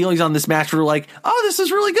 my feelings on this match were like, oh, this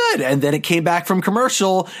is really good. And then it came back from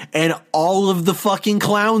commercial, and all of the fucking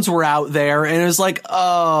clowns were out there, and it was like,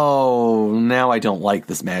 oh, now I don't like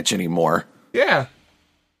this match anymore. Yeah.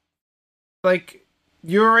 Like,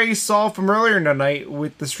 you already saw from earlier in the night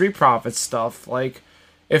with the Street Profits stuff. Like,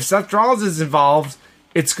 if Seth Rollins is involved,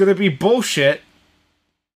 it's going to be bullshit.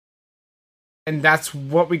 And that's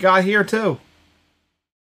what we got here, too.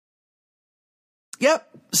 Yep.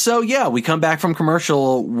 So, yeah, we come back from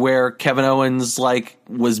commercial where Kevin Owens, like,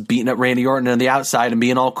 was beating up Randy Orton on the outside and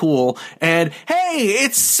being all cool. And, hey,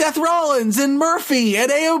 it's Seth Rollins and Murphy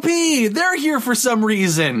and AOP. They're here for some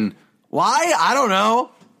reason. Why? I don't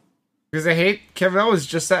know. Because I hate Kevin Owens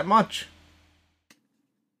just that much.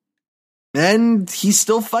 And he's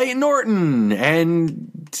still fighting Orton,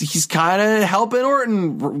 and he's kind of helping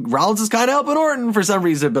Orton. Rollins is kind of helping Orton for some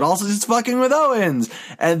reason, but also just fucking with Owens.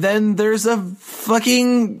 And then there's a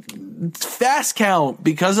fucking fast count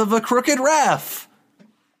because of a crooked ref.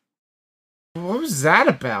 What was that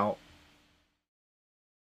about?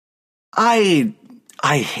 I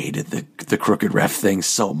hated the crooked ref thing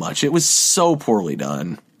so much. It was so poorly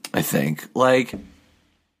done, I think. Like,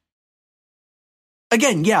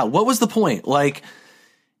 again, yeah, what was the point? Like,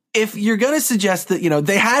 if you're going to suggest that,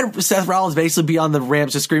 they had Seth Rollins basically be on the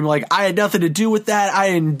ramps just screaming like, I had nothing to do with that. I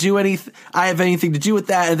didn't do anything. I have anything to do with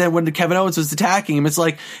that. And then when Kevin Owens was attacking him, it's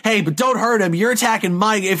like, hey, but don't hurt him. You're attacking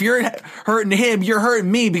Mike. If you're hurting him, you're hurting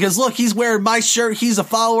me because look, he's wearing my shirt. He's a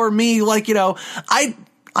follower of me. Like, I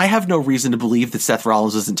have no reason to believe that Seth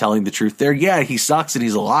Rollins isn't telling the truth there. Yeah, he sucks and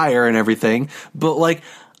he's a liar and everything. But like,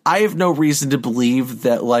 I have no reason to believe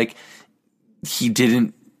that like he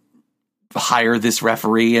didn't hire this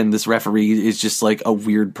referee and this referee is just like a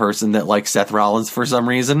weird person that likes Seth Rollins for some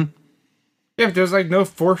reason. Yeah, but there's like no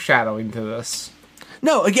foreshadowing to this.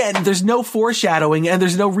 No, again, there's no foreshadowing and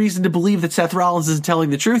there's no reason to believe that Seth Rollins isn't telling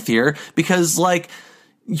the truth here because like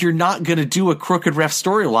you're not going to do a crooked ref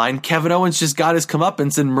storyline. Kevin Owens just got his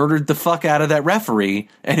comeuppance and murdered the fuck out of that referee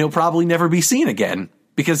and he'll probably never be seen again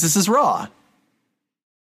because this is Raw.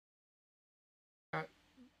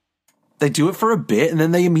 They do it for a bit and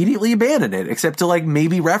then they immediately abandon it, except to like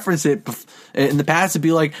maybe reference it in the past and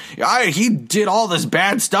be like, he did all this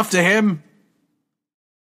bad stuff to him.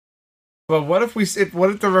 But what if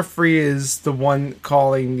the referee is the one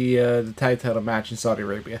calling the tag title match in Saudi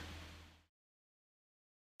Arabia?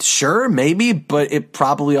 Sure, maybe, but it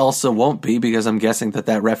probably also won't be because I'm guessing that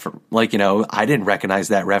I didn't recognize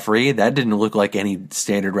that referee. That didn't look like any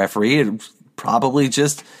standard referee. It probably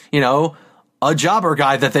just, a jobber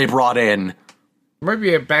guy that they brought in.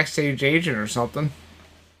 Maybe a backstage agent or something.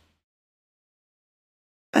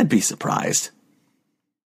 I'd be surprised.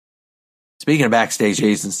 Speaking of backstage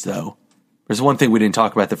agents, though, there's one thing we didn't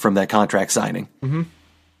talk about from that contract signing. Mm-hmm.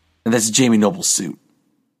 And that's Jamie Noble's suit.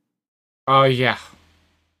 Oh, yeah.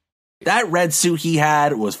 That red suit he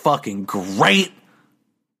had was fucking great.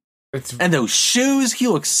 And those shoes, he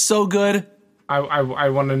looks so good. I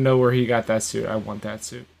want to know where he got that suit. I want that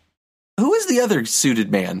suit. Who is the other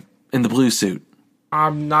suited man in the blue suit?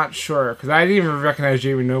 I'm not sure, because I didn't even recognize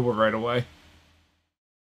Jamie Noble right away.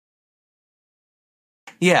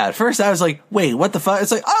 Yeah, at first I was like, wait, what the fuck?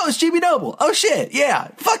 It's like, oh, it's Jamie Noble. Oh, shit, yeah.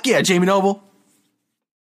 Fuck yeah, Jamie Noble.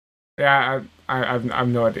 Yeah, I've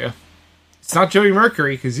no idea. It's not Joey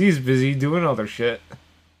Mercury, because he's busy doing other shit.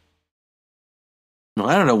 Well,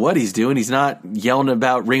 I don't know what he's doing. He's not yelling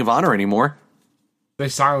about Ring of Honor anymore. They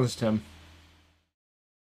silenced him.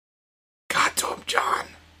 Got to him, John.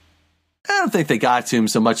 I don't think they got to him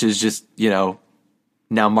so much as just, now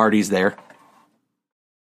Marty's there.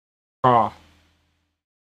 Oh.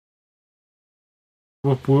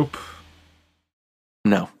 Whoop whoop.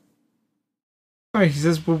 No. Oh, he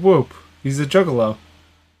says whoop whoop. He's a juggalo.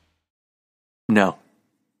 No.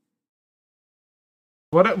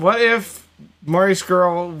 What if Marty's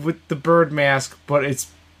girl with the bird mask, but it's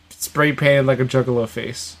spray painted like a juggalo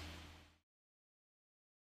face?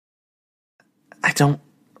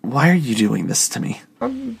 Why are you doing this to me?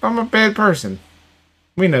 I'm a bad person.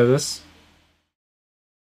 We know this.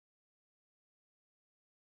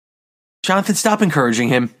 Jonathan, stop encouraging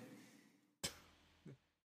him.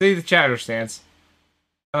 See the chatter stance.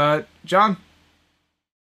 John,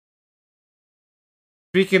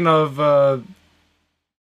 speaking of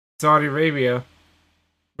Saudi Arabia,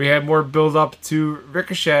 we had more build up to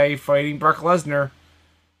Ricochet fighting Brock Lesnar.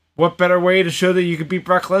 What better way to show that you could beat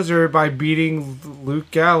Brock Lesnar by beating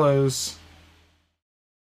Luke Gallows?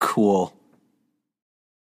 Cool.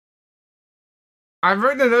 I've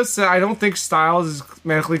written a note that I don't think Styles is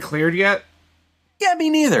medically cleared yet. Yeah, me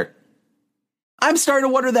neither. I'm starting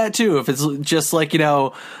to wonder that too. If it's just like,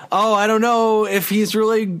 oh, I don't know if he's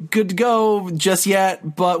really good to go just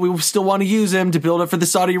yet, but we still want to use him to build up for the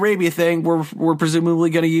Saudi Arabia thing. We're presumably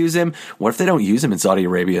going to use him. What if they don't use him in Saudi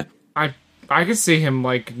Arabia? I could see him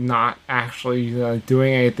like not actually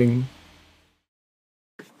doing anything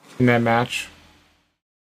in that match.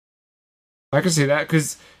 I could see that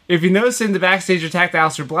because if you notice in the backstage attack to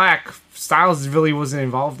Aleister Black, Styles really wasn't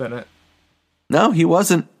involved in it. No, he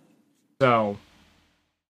wasn't. So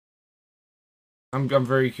I'm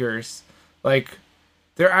very curious. Like,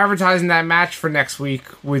 they're advertising that match for next week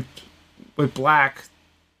with Black.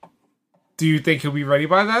 Do you think he'll be ready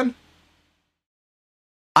by then?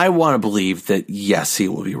 I want to believe that, yes, he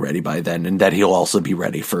will be ready by then, and that he'll also be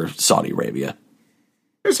ready for Saudi Arabia.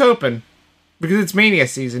 Here's hoping. Because it's Mania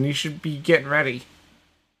season, he should be getting ready.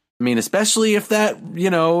 I mean, especially if that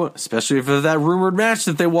rumored match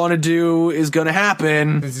that they want to do is going to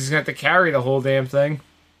happen. He's going to have to carry the whole damn thing.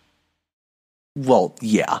 Well,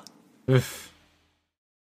 yeah. Ugh.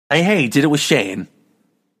 Hey, did it with Shane.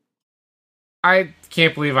 I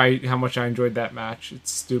can't believe how much I enjoyed that match.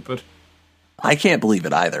 It's stupid. I can't believe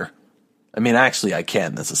it either. I mean, actually, I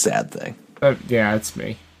can. That's a sad thing. Yeah, it's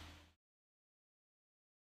me.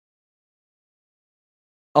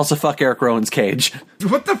 Also, fuck Eric Rowan's cage.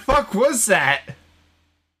 What the fuck was that?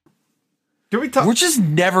 Can we talk? We're just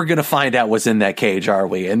never going to find out what's in that cage, are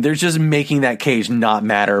we? And they're just making that cage not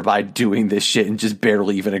matter by doing this shit and just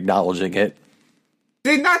barely even acknowledging it.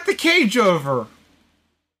 They knocked the cage over.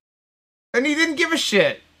 And he didn't give a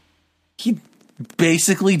shit. He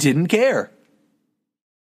basically didn't care.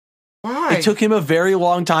 Why? It took him a very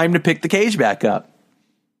long time to pick the cage back up.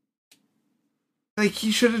 Like,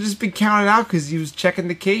 he should have just been counted out because he was checking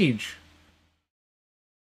the cage.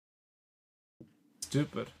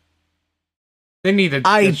 Stupid. They need to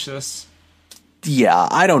ditch this. Yeah,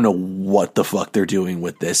 I don't know what the fuck they're doing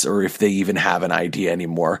with this, or if they even have an idea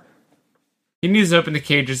anymore. He needs to open the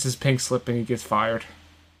cage, it's his pink slip, and he gets fired.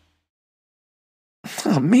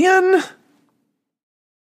 Oh, man.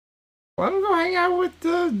 Let him go hang out with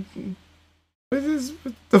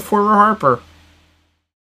the former Harper.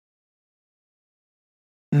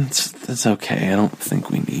 That's okay. I don't think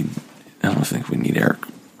we need Eric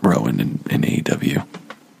Rowan in AEW.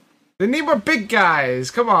 They need more big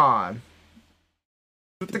guys. Come on.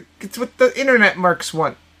 It's what the internet marks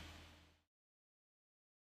want.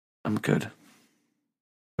 I'm good.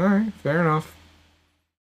 Alright, fair enough.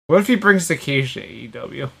 What if he brings the cage to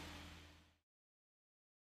AEW?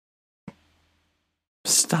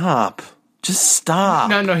 Stop. Just stop.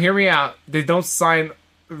 No, hear me out. They don't sign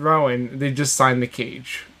Rowan, they just sign the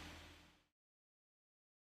cage.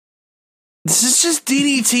 This is just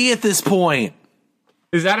DDT at this point.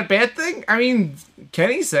 Is that a bad thing? I mean,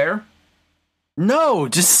 Kenny's there. No,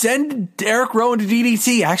 just send Eric Rowan to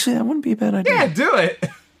DDT. Actually, that wouldn't be a bad idea. Yeah, do it.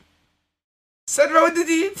 Send Rowan to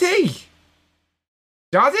DDT.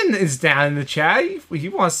 Jonathan is down in the chat. He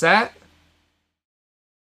wants that.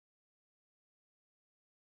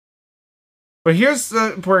 But here's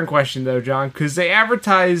the important question, though, John, because they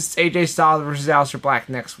advertised AJ Styles versus Aleister Black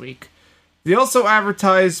next week. They also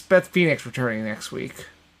advertised Beth Phoenix returning next week.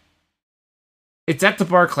 It's at the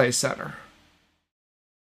Barclays Center.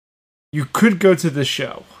 You could go to the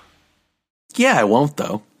show. Yeah, I won't,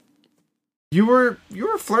 though. You were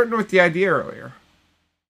flirting with the idea earlier.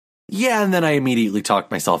 Yeah, and then I immediately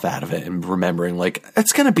talked myself out of it and remembering, like,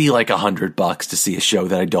 it's going to be like $100 to see a show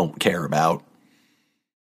that I don't care about.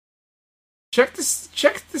 Check the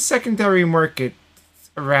secondary market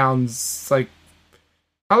around, like,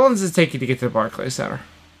 how long does it take you to get to the Barclays Center?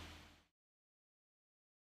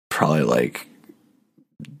 Probably like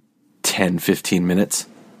 10, 15 minutes.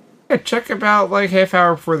 Yeah, check about like half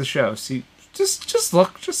hour before the show. See, just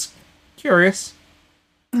look, just curious.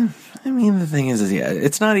 I mean, the thing is, yeah,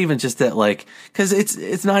 it's not even just that, like, because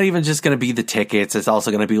it's not even just going to be the tickets. It's also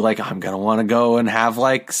going to be like, I'm going to want to go and have,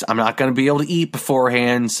 like, I'm not going to be able to eat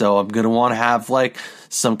beforehand, so I'm going to want to have, like,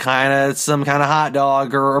 some kind of hot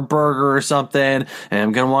dog or a burger or something, and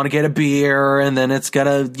I'm going to want to get a beer, and then it's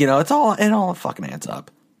going to, it all fucking adds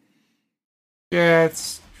up. Yeah,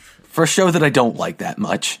 it's for a show that I don't like that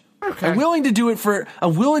much. Okay. I'm willing to do it for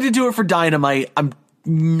Dynamite. I'm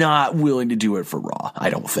not willing to do it for Raw, I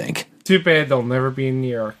don't think. Too bad they'll never be in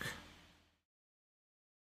New York.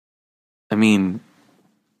 I mean,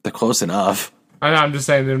 they're close enough. I know, I'm just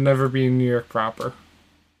saying they'll never be in New York proper.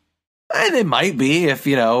 And they might be if,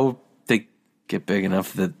 they get big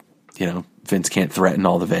enough that, Vince can't threaten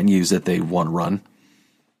all the venues that they want to run.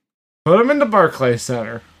 Put them in the Barclays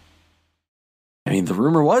Center. I mean, the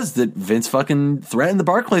rumor was that Vince fucking threatened the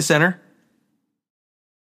Barclays Center.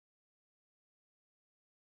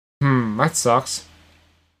 That sucks.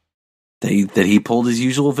 That he pulled his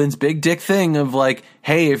usual Vince big dick thing of like,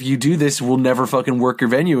 hey, if you do this, we'll never fucking work your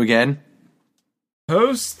venue again.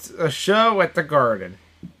 Host a show at the Garden.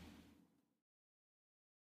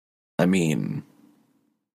 I mean,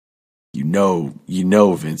 you know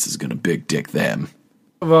Vince is gonna big dick them.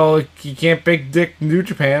 Well, he can't big dick New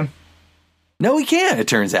Japan. No, he can't, it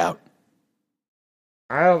turns out.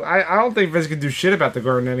 I don't think Vince can do shit about the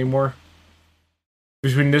Garden anymore.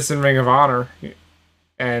 Between this and Ring of Honor.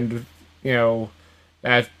 And,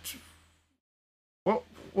 that... What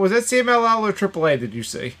was that CMLL or AAA, did you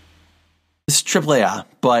see? It's AAA,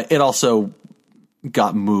 but it also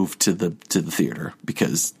got moved to the theater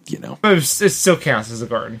because, But it still counts as a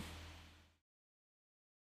Garden.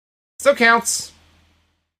 Still counts.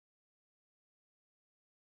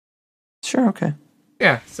 Sure, okay.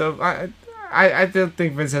 Yeah, so I don't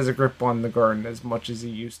think Vince has a grip on the Garden as much as he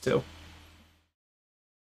used to.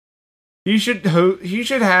 He should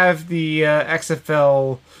have the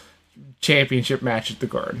XFL championship match at the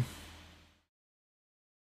Garden.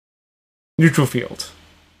 Neutral field.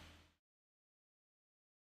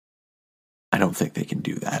 I don't think they can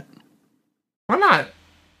do that. Why not?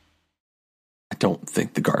 I don't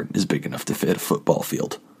think the Garden is big enough to fit a football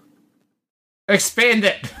field. Expand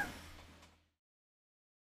it.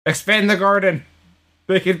 Expand the Garden.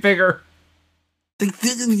 Make it bigger.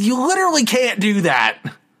 You literally can't do that.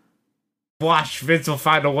 Watch, Vince will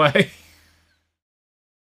find a way.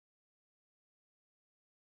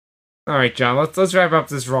 All right, John. Let's wrap up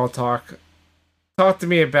this Raw talk. Talk to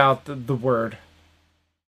me about the word.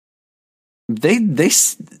 They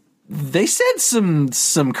said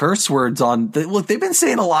some curse words on. Look, they've been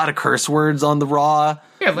saying a lot of curse words on the Raw.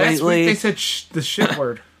 Yeah, last lately. week they said the shit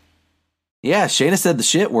word. Yeah, Shayna said the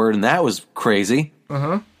shit word, and that was crazy.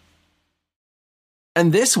 And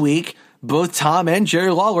this week, both Tom and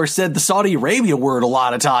Jerry Lawler said the Saudi Arabia word a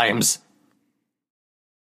lot of times.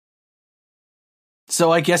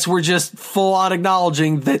 So I guess we're just full on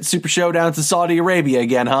acknowledging that Super Showdown's in Saudi Arabia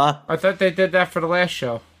again, huh? I thought they did that for the last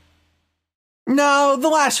show. No, the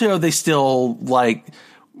last show they still,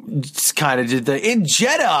 just kind of did in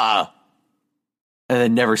Jeddah. And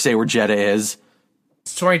then never say where Jeddah is.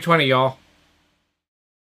 It's 2020, y'all.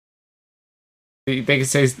 They can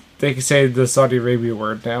say the Saudi Arabia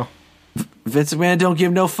word now. Vince McMahon don't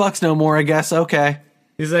give no fucks no more, I guess. Okay.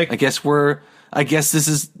 He's like, I guess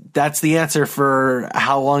that's the answer for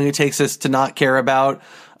how long it takes us to not care about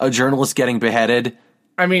a journalist getting beheaded.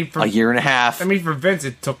 I mean, for a year and a half. I mean, for Vince,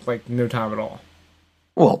 it took no time at all.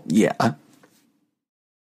 Well, yeah.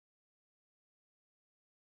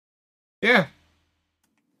 Yeah.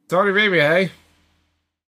 Saudi Arabia, hey?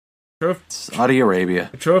 Saudi Arabia.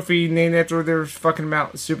 A trophy named after their fucking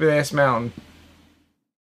mountain, stupid ass mountain.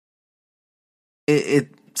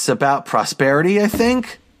 It's about prosperity, I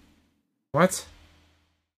think. What?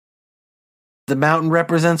 The mountain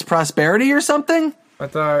represents prosperity or something? I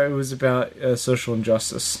thought it was about social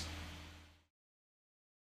injustice.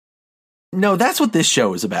 No, that's what this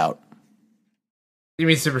show is about. You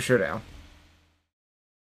mean Super Showdown?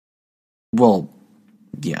 Well,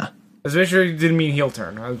 yeah. I was sure you didn't mean heel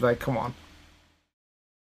turn. I was like, come on.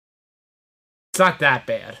 It's not that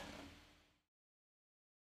bad.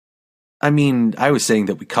 I mean, I was saying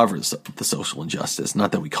that we cover the social injustice,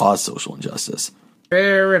 not that we cause social injustice.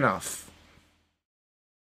 Fair enough.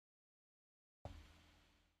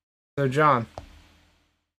 So, John,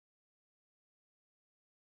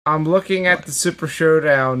 I'm looking at the Super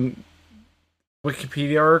Showdown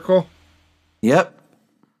Wikipedia article. Yep.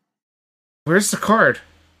 Where's the card?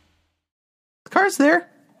 The card's there.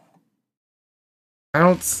 I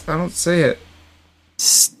don't see it.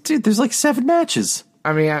 Dude, there's 7 matches.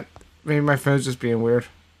 I mean, maybe my phone's just being weird.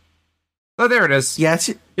 Oh, there it is. Yeah, it's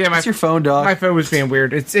your phone, dog. My phone was being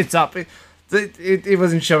weird. It's up. It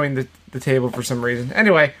wasn't showing the table for some reason.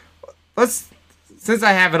 Anyway, since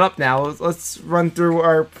I have it up now, let's run through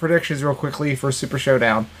our predictions real quickly for Super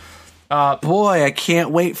Showdown. Boy, I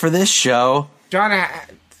can't wait for this show. John,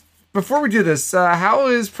 before we do this, how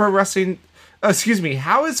is pro wrestling... how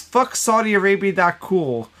is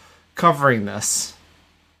FuckSaudiArabia.cool covering this?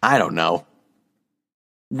 I don't know.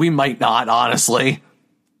 We might not, honestly.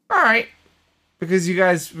 All right. Because you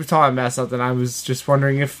guys were talking about something, I was just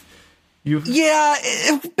wondering if you... Yeah,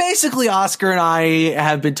 basically Oscar and I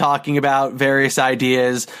have been talking about various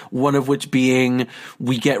ideas, one of which being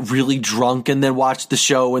we get really drunk and then watch the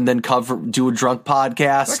show and then do a drunk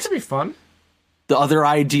podcast. That could be fun. The other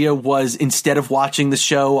idea was instead of watching the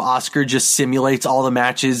show, Oscar just simulates all the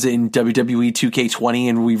matches in WWE 2K20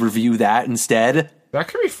 and we review that instead. That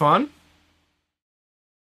could be fun.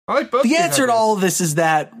 I like both. The answer to all of this is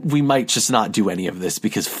that we might just not do any of this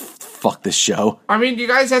because fuck this show. I mean, you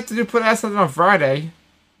guys have to put out something on Friday.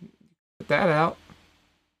 Put that out.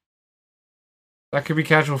 That could be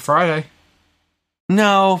Casual Friday.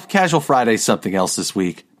 No, Casual Friday's something else this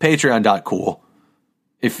week. Patreon.cool.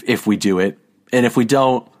 If we do it. And if we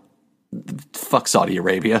don't, fuck Saudi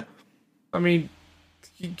Arabia. I mean,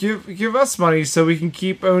 give us money so we can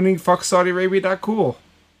keep owning fuck Saudi Arabia.cool.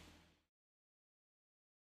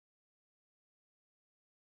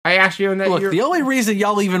 I actually own that. Look, the only reason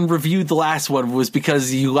y'all even reviewed the last one was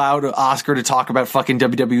because you allowed Oscar to talk about fucking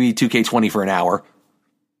WWE 2K20 for an hour.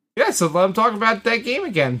 Yeah, so let him talk about that game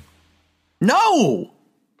again. No!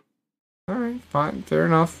 Alright, fine, fair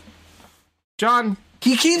enough. John.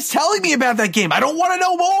 He keeps telling me about that game. I don't want to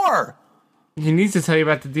know more! He needs to tell you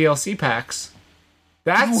about the DLC packs.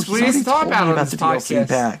 That's what he's talking about on this podcast. DLC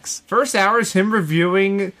packs. First hour is him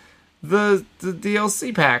reviewing the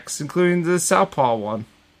DLC packs, including the Southpaw one.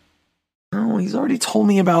 Oh, he's already told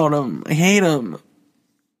me about him. I hate him.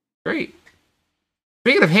 Great.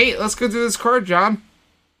 Speaking of hate, let's go through this card, John.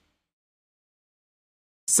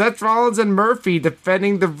 Seth Rollins and Murphy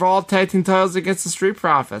defending the Raw Tag Team titles against the Street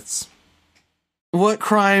Profits. What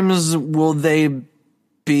crimes will they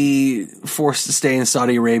be forced to stay in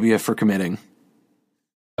Saudi Arabia for committing?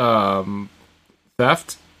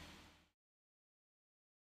 Theft.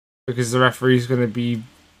 Because the referee's going to be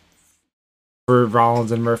for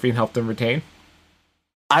Rollins and Murphy and help them retain.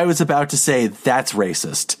 I was about to say that's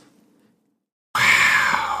racist.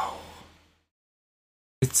 Wow.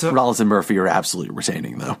 Rollins and Murphy are absolutely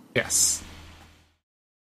retaining, though. Yes.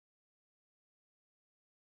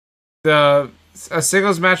 A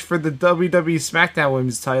singles match for the WWE SmackDown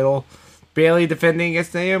Women's title. Bayley defending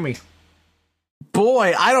against Naomi.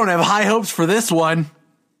 Boy, I don't have high hopes for this one.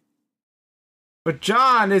 But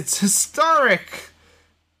John, it's historic.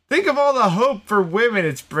 Think of all the hope for women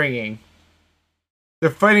it's bringing. They're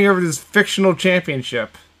fighting over this fictional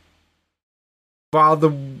championship, while the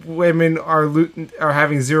women are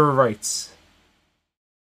having zero rights.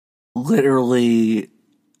 Literally,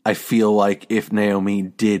 I feel like if Naomi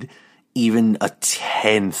did even a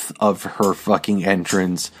 10th of her fucking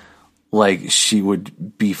entrance, like, she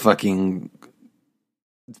would be fucking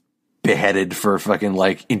beheaded for fucking,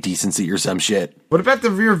 like, indecency or some shit. What about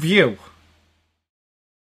the rear view?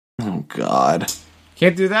 Oh, God.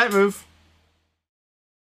 Can't do that move.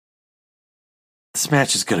 This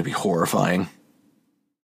match is gonna be horrifying.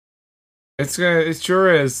 It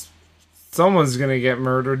sure is. Someone's gonna get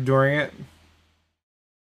murdered during it.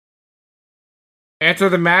 After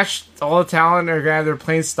the match, all the talent are gonna have their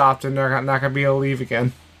plane stopped and they're not gonna be able to leave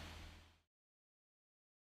again.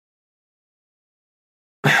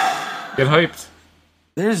 Get hyped.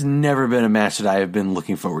 There's never been a match that I have been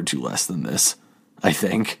looking forward to less than this, I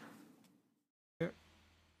think. Yeah.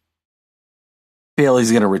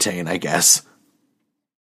 Bayley's gonna retain, I guess.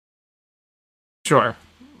 Sure.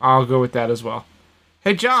 I'll go with that as well.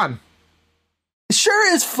 Hey, John.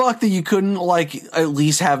 Sure as fuck that you couldn't, like, at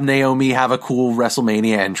least have Naomi have a cool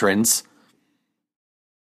WrestleMania entrance.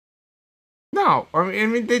 No, I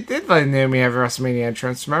mean they did let Naomi have a WrestleMania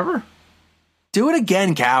entrance, remember? Do it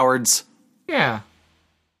again, cowards. Yeah.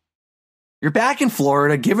 You're back in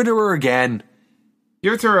Florida, give it to her again.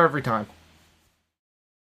 Give it to her every time.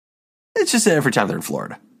 It's just every time they're in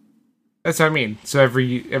Florida. That's what I mean. So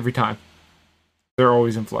every time. They're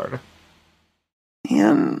always in Florida.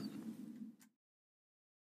 And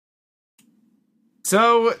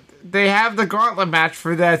so they have the gauntlet match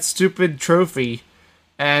for that stupid trophy.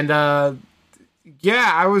 And,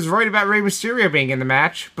 yeah, I was right about Rey Mysterio being in the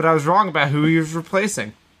match, but I was wrong about who he was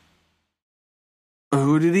replacing.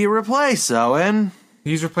 Who did he replace, Owen?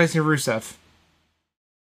 He's replacing Rusev.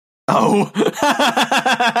 Oh.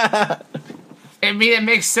 I mean, it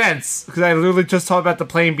makes sense, because I literally just talked about the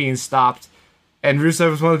plane being stopped. And Rusev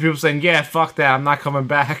was one of the people saying, yeah, fuck that, I'm not coming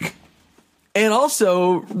back. And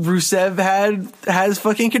also, Rusev has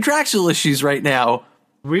fucking contractual issues right now.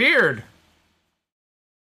 Weird.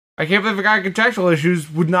 I can't believe a guy with contractual issues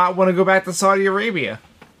would not want to go back to Saudi Arabia.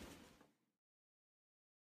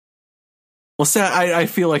 Well, I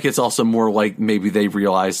feel like it's also more like maybe they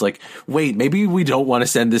realized, like, wait, maybe we don't want to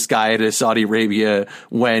send this guy to Saudi Arabia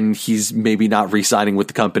when he's maybe not re-signing with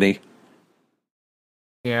the company.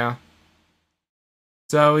 Yeah.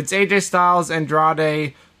 So it's AJ Styles,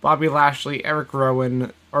 Andrade, Bobby Lashley, Eric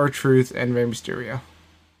Rowan, R-Truth, and Rey Mysterio.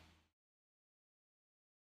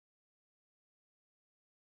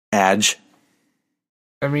 Edge.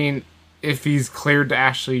 I mean, if he's cleared to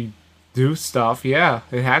actually do stuff, yeah,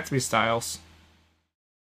 it had to be Styles.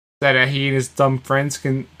 That he and his dumb friends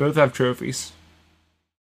can both have trophies.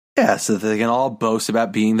 Yeah, so they can all boast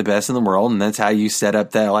about being the best in the world, and that's how you set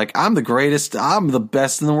up that, like, I'm the greatest, I'm the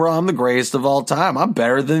best in the world, I'm the greatest of all time, I'm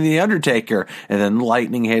better than The Undertaker. And then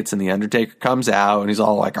lightning hits, and The Undertaker comes out, and he's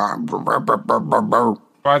all like, Well,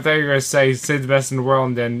 I thought you were going to say the best in the world,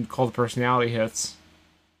 and then Cult of Personality hits.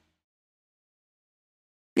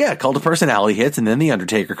 Yeah, Cult of Personality hits, and then The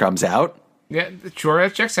Undertaker comes out. Yeah, sure,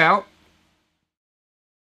 that checks out.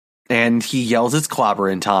 And he yells it's clobber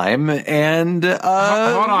in time, and Hold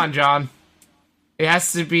on, John. It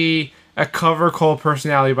has to be a cover Cult of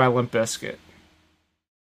Personality by Limp Bizkit.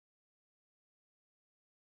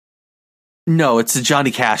 No, it's a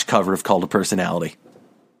Johnny Cash cover of Cult of Personality.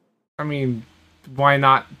 I mean, why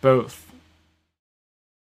not both?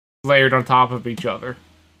 Layered on top of each other.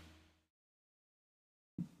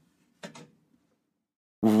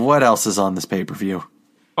 What else is on this pay-per-view?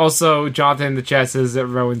 Also, Jonathan in the chat says that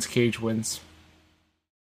Rowan's cage wins.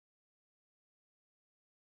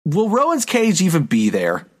 Will Rowan's cage even be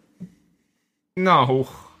there? No.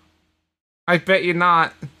 I bet you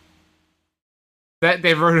not. That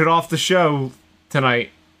they wrote it off the show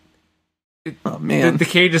tonight. Oh, man. The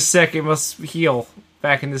cage is sick. It must heal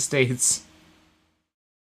back in the States.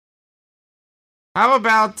 How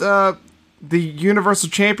about the Universal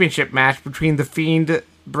Championship match between The Fiend,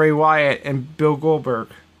 Bray Wyatt, and Bill Goldberg?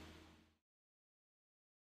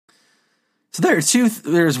 So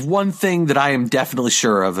there's one thing that I am definitely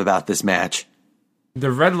sure of about this match.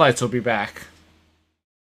 The red lights will be back.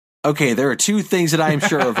 Okay, there are two things that I am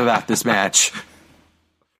sure of about this match.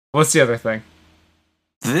 What's the other thing?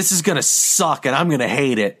 This is gonna suck, and I'm gonna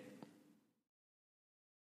hate it.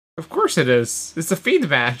 Of course it is. It's a Fiend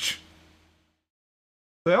match.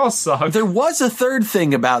 They all suck. There was a third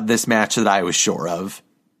thing about this match that I was sure of.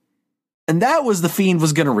 And that was The Fiend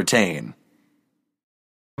was gonna retain.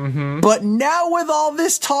 Mm-hmm. But now with all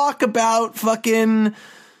this talk about fucking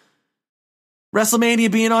WrestleMania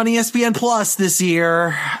being on ESPN Plus this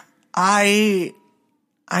year, I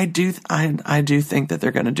do think that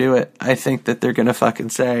they're going to do it. I think that they're going to fucking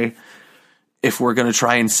say, if we're going to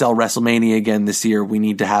try and sell WrestleMania again this year, we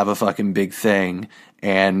need to have a fucking big thing.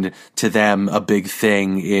 And to them, a big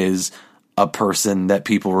thing is a person that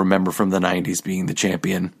people remember from the 90s being the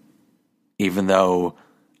champion. Even though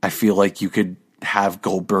I feel like you could have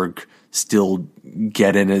Goldberg still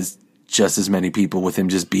get in as just as many people with him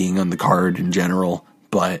just being on the card in general.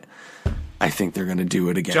 But I think they're going to do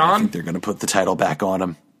it again. John? I think they're going to put the title back on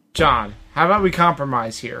him. John, how about we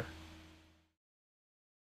compromise here?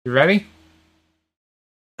 You ready?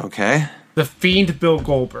 Okay. The Fiend, Bill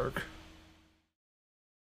Goldberg.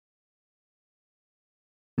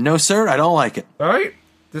 No, sir, I don't like it. Alright,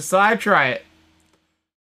 decide, try it.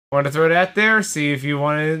 Want to throw it out there, see if you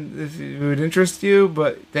wanted, if it would interest you,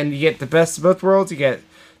 but then you get the best of both worlds. You get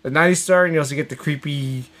the 90s star, and you also get the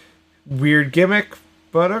creepy, weird gimmick,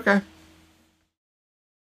 but okay.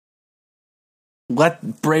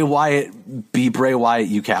 Let Bray Wyatt be Bray Wyatt,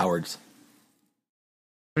 you cowards.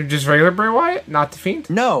 Just regular Bray Wyatt, not the Fiend?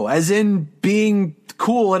 No, as in being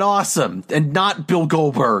cool and awesome, and not Bill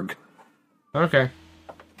Goldberg. Okay.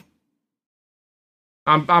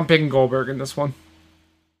 I'm picking Goldberg in this one.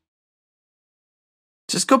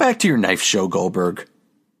 Just go back to your knife show, Goldberg.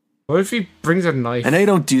 What if he brings a knife? I know you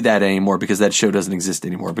don't do that anymore because that show doesn't exist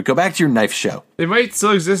anymore, but go back to your knife show. They might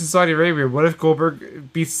still exist in Saudi Arabia. What if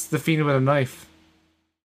Goldberg beats the Fiend with a knife?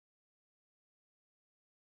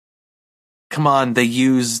 Come on, they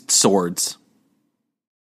use swords.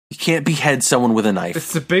 You can't behead someone with a knife.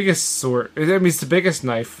 It's the biggest sword. I mean, it's the biggest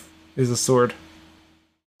knife is a sword.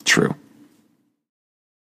 True.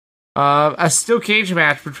 A steel cage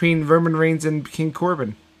match between Roman Reigns and King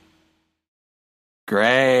Corbin.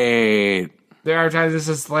 Great. They advertise this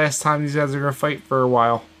as the last time these guys are going to fight for a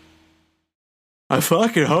while. I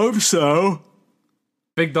fucking hope so.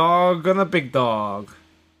 Big dog gonna big dog.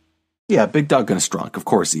 Yeah, Big Dog gonna strong. Of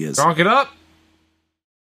course he is. Strong it up.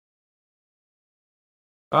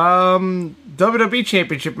 WWE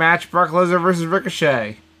Championship match, Brock Lesnar versus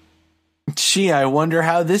Ricochet. Gee, I wonder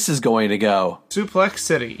how this is going to go. Suplex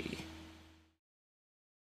City.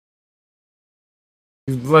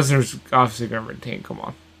 Lesnar's obviously going to retain. Come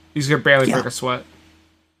on. He's going to barely break a sweat.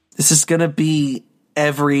 This is going to be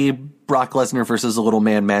every Brock Lesnar versus a little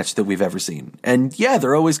man match that we've ever seen. And yeah,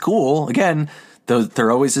 they're always cool. Again,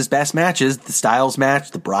 they're always his best matches. The Styles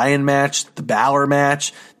match, the Bryan match, the Balor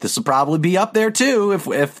match. This will probably be up there too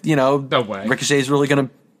if no way. Ricochet's really going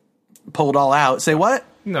to pull it all out. Say what?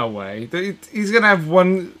 No way. He's going to have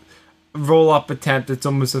one roll-up attempt that's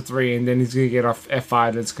almost a 3, and then he's going to get off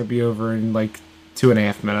F5 that's going to be over in like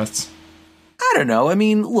 2.5 minutes. I don't know. I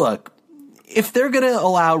mean, look, if they're going to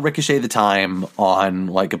allow Ricochet the time on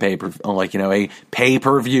like a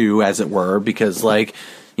pay-per-view, as it were, because they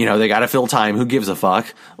got to fill time. Who gives a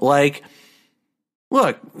fuck? Like,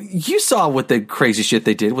 look, you saw what the crazy shit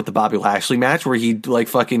they did with the Bobby Lashley match, where he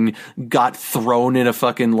fucking got thrown in a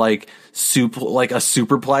fucking a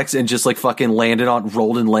superplex and just fucking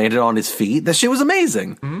rolled and landed on his feet. That shit was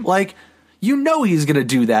amazing. Mm-hmm. He's going to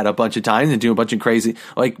do that a bunch of times and do a bunch of crazy,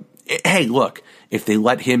 hey, look, if they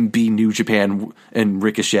let him be New Japan and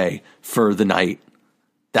Ricochet for the night,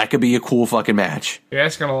 that could be a cool fucking match. You're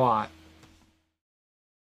asking a lot.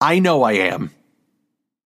 I know I am.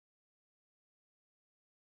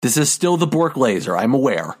 This is still the Bork laser, I'm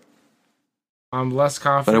aware. I'm less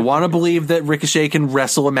confident. But I want to believe that Ricochet can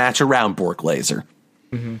wrestle a match around Bork laser.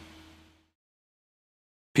 Mm-hmm.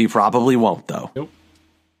 He probably won't, though. Nope.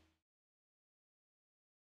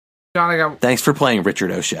 John, thanks for playing,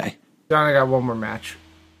 Richard O'Shea. John, I got one more match.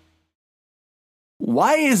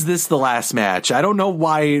 Why is this the last match? I don't know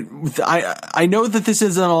why. I know that this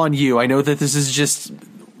isn't on you. I know that this is just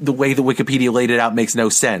the way the Wikipedia laid it out makes no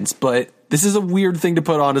sense. But this is a weird thing to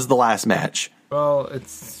put on as the last match. Well,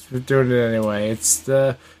 we're doing it anyway. It's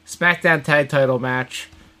the SmackDown Tag Title match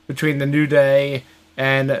between the New Day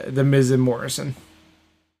and The Miz and Morrison.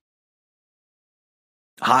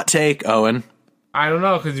 Hot take, Owen. I don't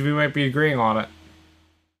know, because we might be agreeing on it.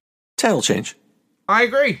 Title change. I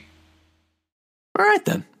agree. All right,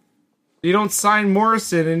 then. You don't sign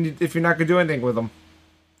Morrison if you're not going to do anything with him.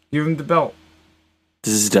 Give him the belt.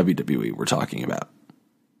 This is WWE we're talking about.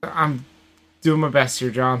 I'm doing my best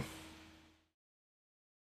here, John.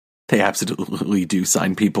 They absolutely do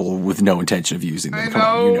sign people with no intention of using them. I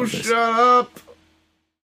know, shut up.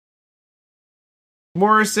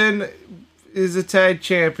 Morrison is a tag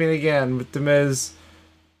champion again with The Miz.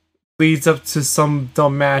 Leads up to some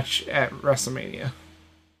dumb match at WrestleMania.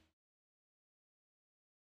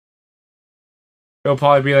 It'll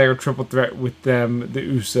probably be like a triple threat with them, the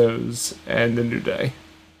Usos, and the New Day.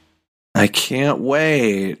 I can't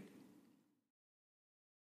wait.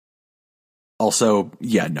 Also,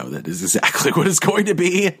 yeah, no, that is exactly what it's going to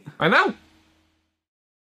be. I know.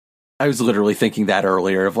 I was literally thinking that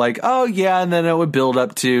earlier of oh yeah, and then it would build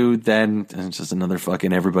up to then it's just another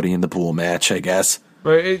fucking everybody in the pool match, I guess.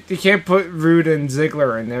 But you can't put Rude and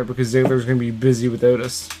Ziggler in there because Ziggler's going to be busy with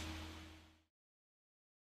Otis.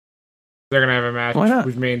 They're going to have a match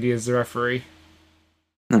with Mandy as the referee.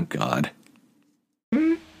 Oh, God.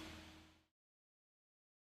 Hmm?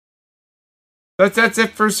 That's it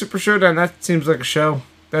for Super Showdown. That seems like a show.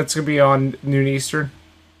 That's going to be on noon Eastern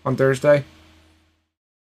on Thursday.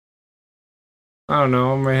 I don't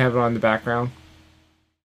know. I might have it on in the background.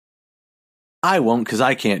 I won't because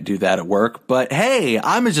I can't do that at work. But hey,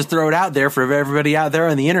 I'm going to just throw it out there for everybody out there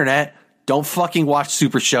on the internet. Don't fucking watch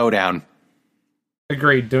Super Showdown.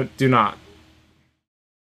 Agreed. Do not.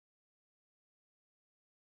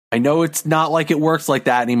 I know it's not like it works like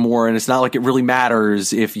that anymore, and it's not like it really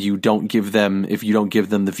matters if you don't give them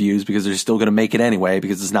the views, because they're still going to make it anyway,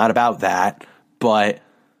 because it's not about that. But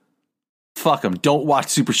fuck them. Don't watch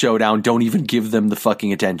Super Showdown. Don't even give them the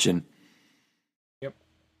fucking attention. Yep.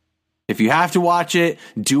 If you have to watch it,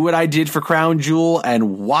 do what I did for Crown Jewel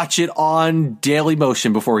and watch it on Daily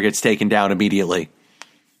Motion before it gets taken down immediately.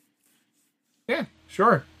 Yeah,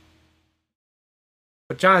 sure.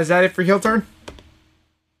 But John, is that it for Heel Turn?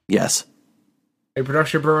 Yes. A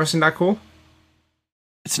production of Pro Wrestling Not Cool?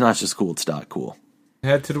 It's not just cool, it's not cool.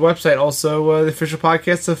 Head to the website. Also, the official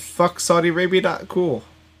podcast of FuckSaudiArabia.cool.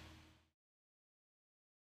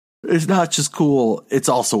 It's not just cool, it's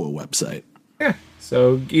also a website. Yeah.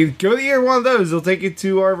 So go to either one of those. It'll take you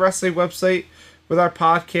to our wrestling website with our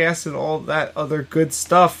podcast and all that other good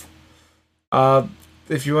stuff.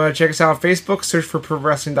 If you want to check us out on Facebook, search for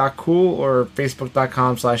ProWrestling.cool or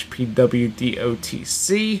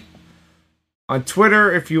Facebook.com/PWDOTC. On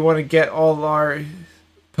Twitter, if you want to get all our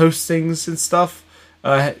postings and stuff,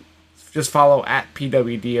 just follow at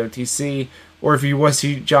PWDOTC. Or if you want to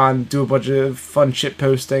see John do a bunch of fun shit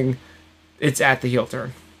posting, it's at the Heel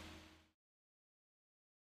Turn.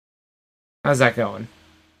 How's that going?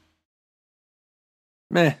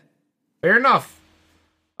 Meh. Fair enough.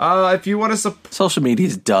 If you want to social media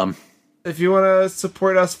is dumb. If you want to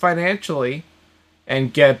support us financially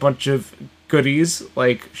and get a bunch of goodies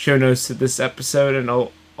like show notes to this episode and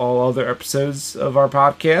all other episodes of our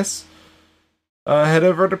podcast, head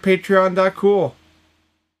over to patreon.cool.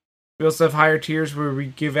 We also have higher tiers where we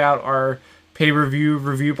give out our pay-per-view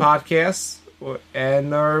review podcasts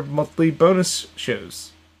and our monthly bonus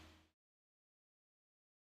shows.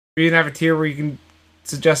 We even have a tier where you can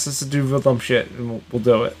suggest us to do real dumb shit, and we'll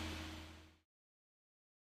do it.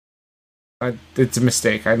 It's a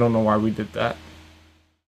mistake. I don't know why we did that.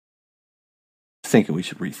 I think we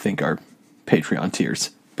should rethink our Patreon tiers,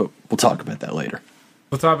 but we'll talk about that later.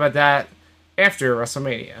 We'll talk about that after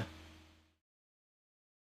WrestleMania.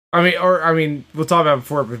 We'll talk about it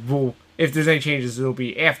before, but if there's any changes, it'll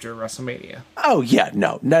be after WrestleMania. Oh, yeah,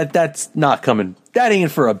 no. That's not coming. That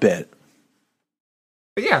ain't for a bit.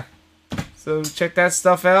 But yeah. So check that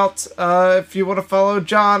stuff out. If you want to follow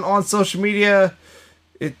John on social media,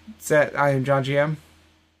 it's at I am John GM.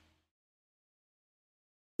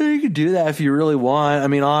 You could do that if you really want. I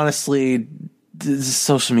mean, honestly,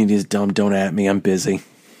 social media is dumb. Don't at me. I'm busy.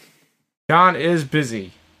 John is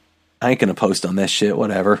busy. I ain't gonna post on that shit.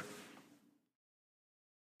 Whatever.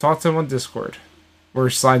 Talk to him on Discord. Or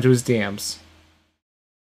slide to his DMs.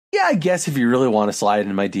 Yeah, I guess if you really want to slide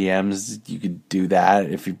into my DMs, you could do that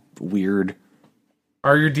if you're weird.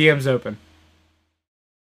 Are your DMs open?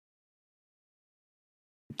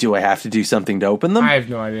 Do I have to do something to open them? I have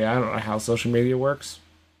no idea. I don't know how social media works.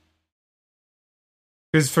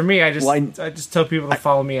 Because for me, I just tell people to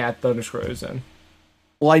follow me at _ozone.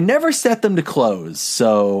 Well, I never set them to close,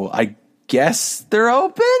 so I guess they're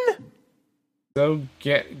open? So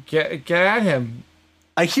get at him.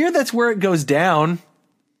 I hear that's where it goes down.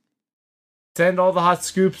 Send all the hot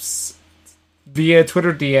scoops via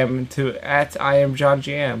Twitter DM to at I am John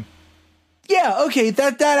GM. Yeah, okay,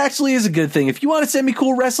 that actually is a good thing. If you want to send me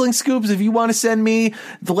cool wrestling scoops, if you want to send me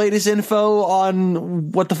the latest info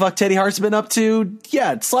on what the fuck Teddy Hart's been up to,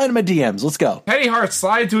 yeah, slide in my DMs. Let's go. Teddy Hart,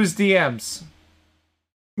 slide to his DMs.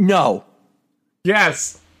 No.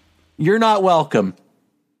 Yes. You're not welcome.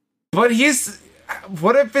 But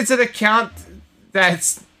what if it's an account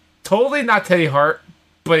that's totally not Teddy Hart,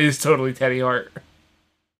 but is totally Teddy Hart?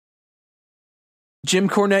 Jim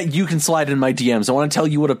Cornette, you can slide in my DMs. I want to tell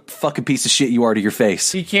you what a fucking piece of shit you are to your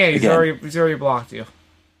face. He can't. He's already blocked you.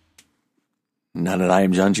 Not that I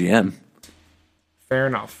am John GM. Fair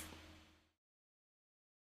enough.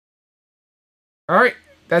 All right,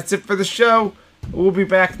 that's it for the show. We'll be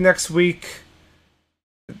back next week.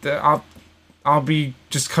 I'll be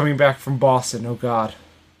just coming back from Boston. Oh God.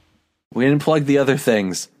 We didn't plug the other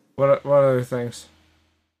things. What other things?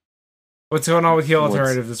 What's going on with Heel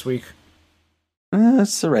Alternative this week?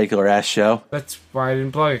 It's a regular ass show. That's why I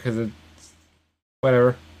didn't plug it, because it's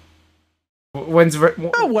whatever.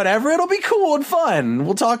 Whatever. It'll be cool and fun.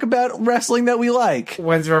 We'll talk about wrestling that we like.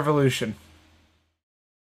 When's Revolution?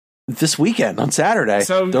 This weekend on Saturday.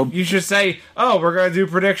 So you should say, we're going to do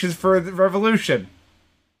predictions for the Revolution.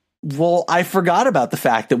 Well, I forgot about the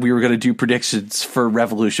fact that we were going to do predictions for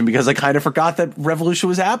Revolution because I kind of forgot that Revolution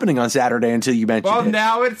was happening on Saturday until you mentioned it. Well,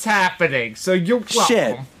 now it's happening, so you're welcome.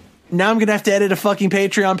 Shit. Now I'm going to have to edit a fucking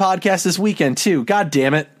Patreon podcast this weekend, too. God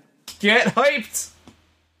damn it. Get hyped.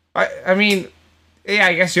 I mean, yeah,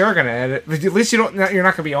 I guess you're going to edit, but at least you're not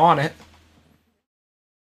going to be on it.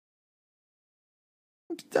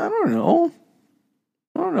 I don't know.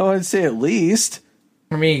 I'd say at least.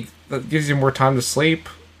 I mean, that gives you more time to sleep.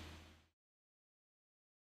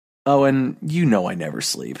 Oh, and you know I never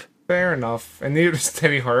sleep. Fair enough. And neither does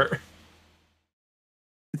Teddy Hart.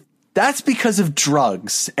 That's because of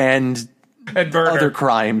drugs and murder. Other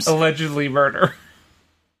crimes. Allegedly murder.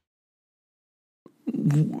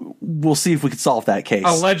 We'll see if we can solve that case.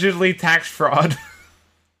 Allegedly tax fraud.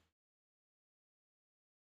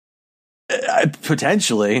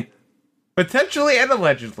 Potentially. Potentially and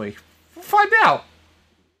allegedly. We'll find out.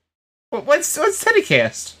 What's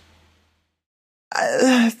TeddyCast?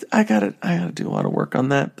 I gotta do a lot of work on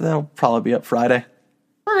that. That'll probably be up Friday.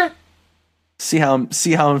 Okay. See how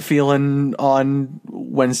I'm feeling on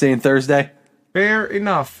Wednesday and Thursday. Fair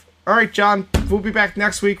enough. All right, John. We'll be back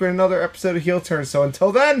next week with another episode of Heel Turn. So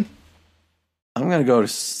until then, I'm gonna go to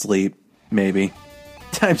sleep. Maybe.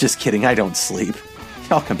 I'm just kidding. I don't sleep.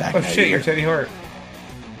 I'll come back. Oh shit! You're Teddy Hart.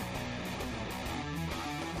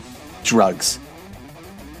 Drugs.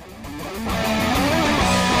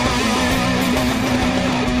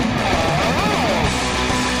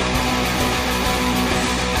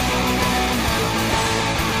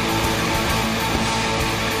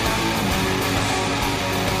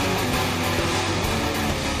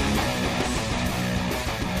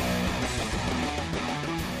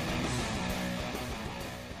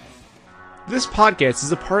 This podcast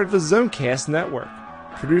is a part of the Zonecast Network,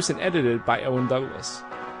 produced and edited by Owen Douglas.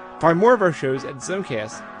 Find more of our shows at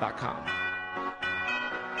zonecast.com.